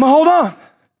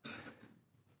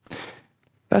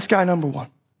 That's guy number one.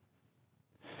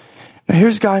 Now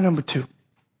here's guy number two.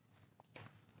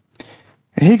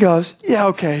 And he goes, yeah,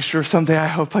 okay, sure, someday I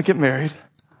hope I get married.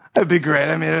 That'd be great.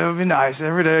 I mean, it would be nice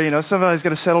every day. Somebody's got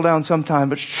to settle down sometime.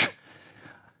 But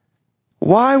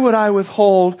why would I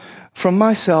withhold from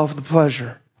myself the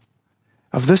pleasure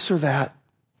of this or that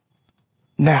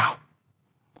now?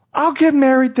 I'll get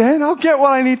married then. I'll get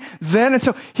what I need then. And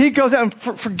so he goes out and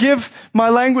forgive my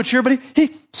language here, but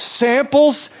he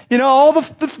samples, all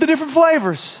the different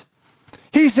flavors.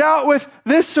 He's out with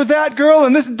this or that girl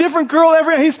and this different girl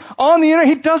every day. He's on the internet.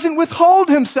 He doesn't withhold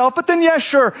himself. But then, yeah,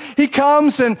 sure. He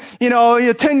comes and,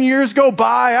 10 years go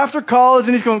by after college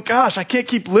and he's going, gosh, I can't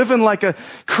keep living like a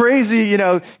crazy,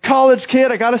 college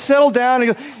kid. I got to settle down.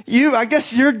 And he goes, I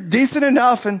guess you're decent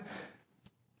enough, and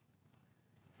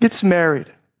gets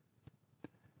married.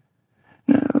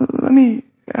 Now, let me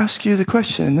ask you the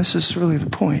question, and this is really the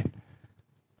point.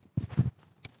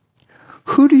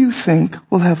 Who do you think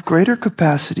will have greater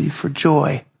capacity for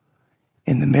joy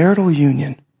in the marital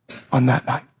union on that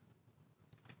night?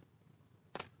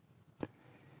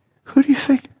 Who do you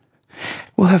think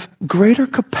will have greater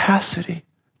capacity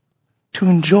to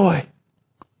enjoy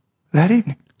that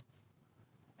evening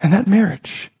and that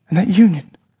marriage and that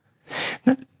union?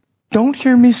 Now, don't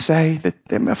hear me say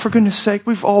that, for goodness sake,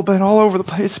 we've all been all over the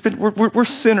place. We're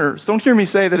sinners. Don't hear me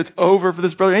say that it's over for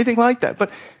this brother, anything like that.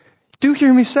 But do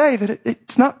hear me say that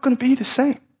it's not going to be the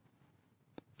same.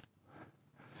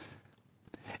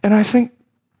 And I think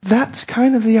that's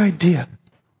kind of the idea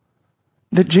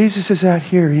that Jesus is at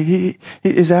here. He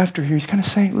is after here. He's kind of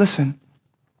saying, listen,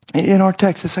 in our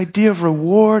text, this idea of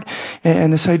reward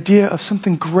and this idea of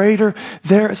something greater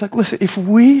there is like, listen, if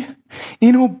we,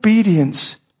 in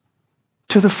obedience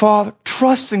to the Father,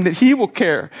 trusting that He will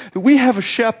care, that we have a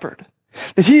shepherd,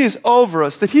 that He is over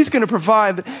us, that He's going to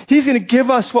provide, that He's going to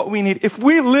give us what we need. If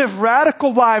we live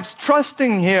radical lives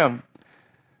trusting Him,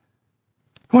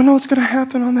 you want to know what's going to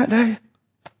happen on that day?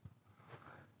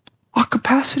 Our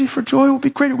capacity for joy will be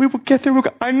greater. We will get there.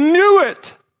 I knew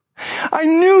it. I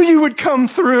knew you would come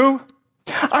through.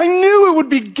 I knew it would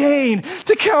be gain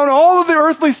to count all of the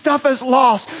earthly stuff as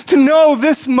loss, to know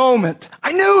this moment.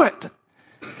 I knew it.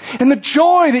 And the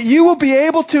joy that you will be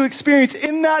able to experience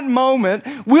in that moment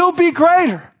will be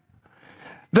greater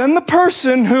than the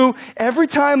person who every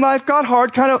time life got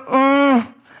hard kind of,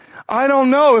 I don't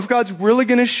know if God's really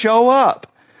going to show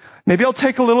up. Maybe I'll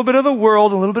take a little bit of the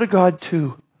world, a little bit of God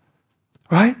too.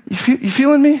 Right? You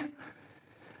feeling me?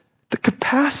 The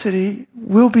capacity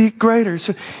will be greater.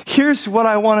 So here's what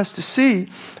I want us to see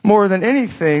more than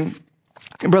anything,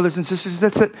 brothers and sisters,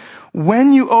 that's that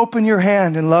when you open your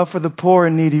hand in love for the poor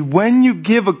and needy, when you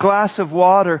give a glass of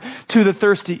water to the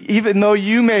thirsty, even though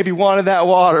you maybe wanted that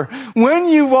water, when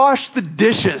you wash the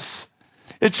dishes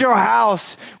at your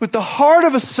house with the heart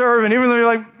of a servant, even though you're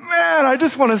like, man, I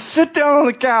just want to sit down on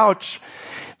the couch.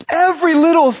 Every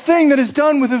little thing that is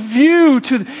done with a view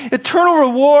to the eternal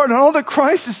reward and all that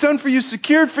Christ has done for you,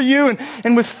 secured for you,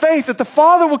 and with faith that the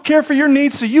Father will care for your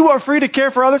needs so you are free to care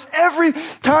for others. Every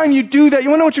time you do that, you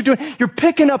want to know what you're doing? You're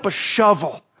picking up a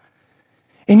shovel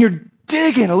and you're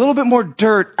digging a little bit more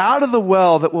dirt out of the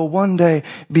well that will one day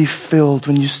be filled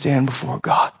when you stand before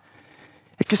God.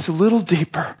 It gets a little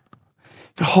deeper.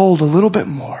 It can hold a little bit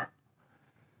more.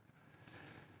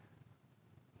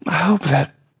 I hope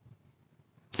that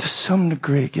to some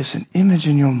degree it gives an image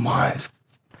in your mind,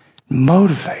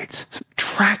 motivates, some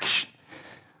traction,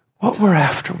 what we're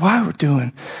after, why we're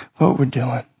doing what we're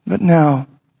doing. But now,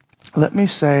 let me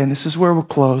say, and this is where we'll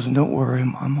close, and don't worry,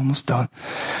 I'm almost done.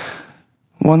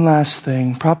 One last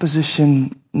thing,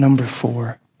 proposition number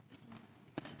 4.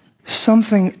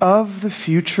 Something of the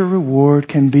future reward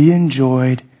can be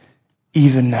enjoyed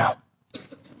even now.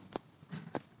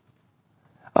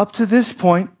 Up to this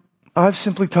point, I've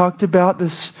simply talked about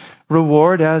this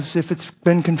reward as if it's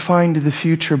been confined to the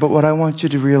future, but what I want you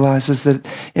to realize is that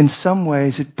in some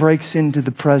ways it breaks into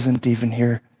the present even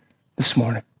here this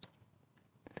morning.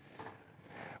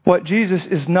 What Jesus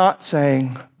is not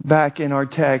saying back in our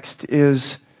text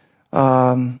is,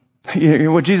 what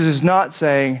Jesus is not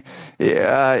saying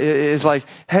is like,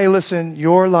 hey, listen,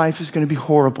 your life is going to be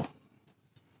horrible.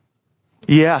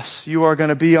 Yes, you are going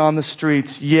to be on the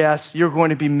streets. Yes, you're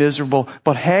going to be miserable.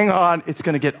 But hang on, it's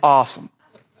going to get awesome.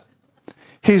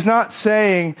 He's not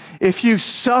saying if you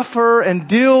suffer and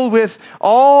deal with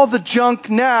all the junk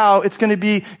now, it's going to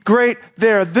be great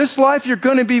there. This life, you're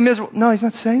going to be miserable. No, he's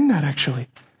not saying that actually.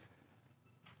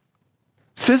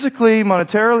 Physically,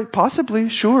 monetarily, possibly,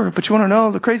 sure. But you want to know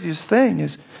the craziest thing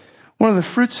is one of the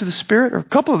fruits of the Spirit, or a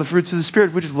couple of the fruits of the Spirit,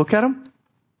 if we just look at them.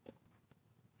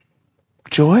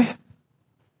 Joy.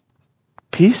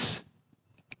 Peace.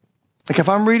 Like if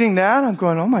I'm reading that, I'm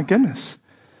going, oh my goodness.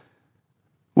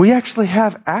 We actually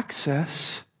have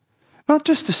access, not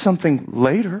just to something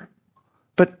later,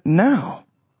 but now,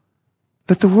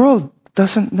 that the world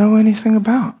doesn't know anything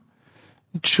about.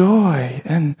 Joy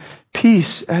and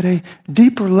peace at a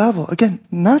deeper level. Again,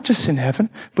 not just in heaven,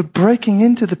 but breaking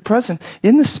into the present,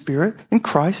 in the Spirit, in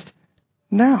Christ,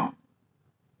 now.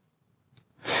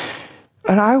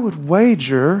 And I would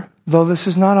wager, though this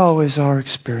is not always our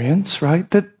experience, right,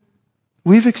 that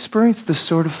we've experienced this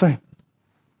sort of thing.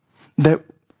 That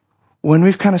when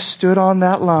we've kind of stood on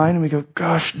that line and we go,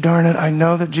 gosh darn it, I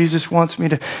know that Jesus wants me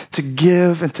to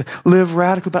give and to live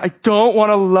radical, but I don't want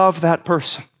to love that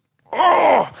person.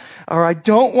 Or I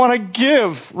don't want to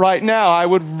give right now. I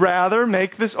would rather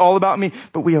make this all about me.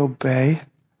 But we obey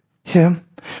Him.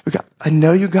 I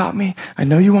know you got me. I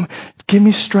know you want me. Give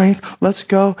me strength. Let's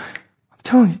go. I'm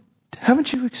telling you,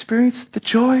 haven't you experienced the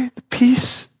joy, the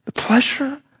peace, the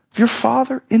pleasure of your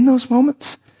Father in those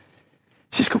moments?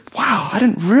 You just go, wow, I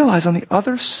didn't realize on the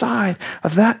other side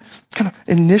of that kind of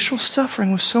initial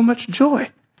suffering was so much joy.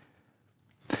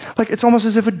 Like it's almost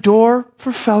as if a door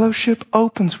for fellowship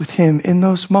opens with Him in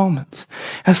those moments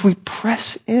as we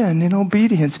press in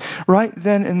obedience right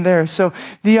then and there. So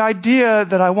the idea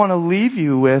that I want to leave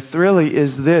you with really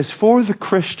is this. For the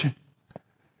Christian,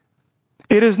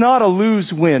 it is not a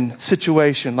lose-win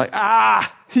situation. Like,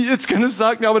 it's going to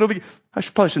suck now, but it'll be... I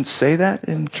probably shouldn't say that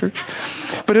in church.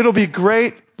 But it'll be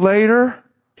great later.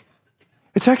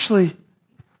 It's going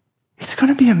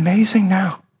to be amazing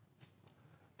now.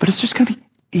 But it's just going to be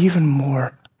even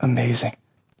more amazing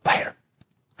later.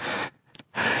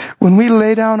 When we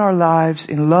lay down our lives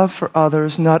in love for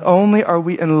others, not only are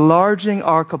we enlarging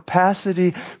our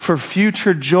capacity for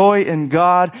future joy in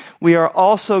God, we are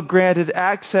also granted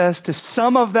access to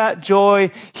some of that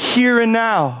joy here and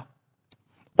now.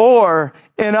 Or,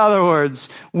 in other words,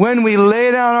 when we lay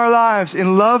down our lives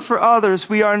in love for others,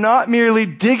 we are not merely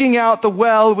digging out the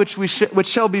well which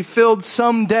shall be filled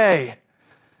someday.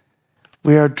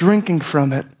 We are drinking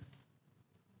from it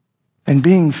and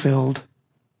being filled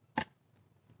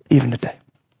even today.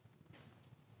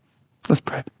 Let's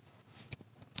pray.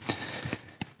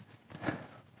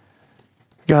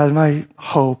 God, my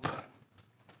hope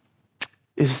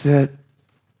is that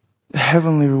the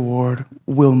heavenly reward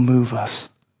will move us.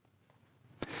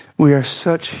 We are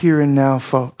such here and now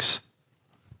folks.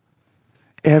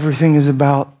 Everything is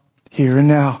about here and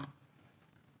now.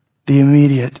 The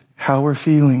immediate, how we're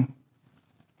feeling,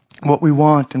 what we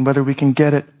want, and whether we can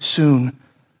get it soon.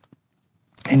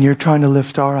 And you're trying to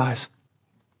lift our eyes.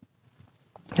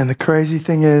 And the crazy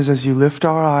thing is, as you lift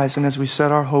our eyes and as we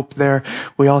set our hope there,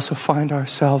 we also find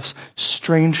ourselves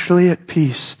strangely at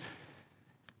peace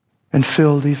and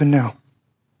filled even now.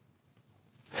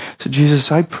 So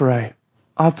Jesus, I pray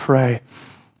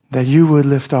that you would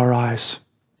lift our eyes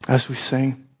as we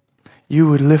sing. You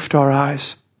would lift our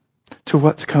eyes to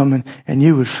what's coming and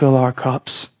you would fill our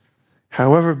cups.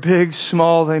 However big,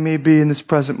 small they may be in this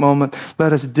present moment,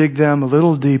 let us dig them a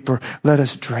little deeper. Let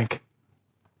us drink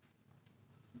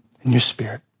in your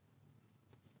Spirit.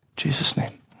 In Jesus'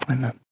 name, amen.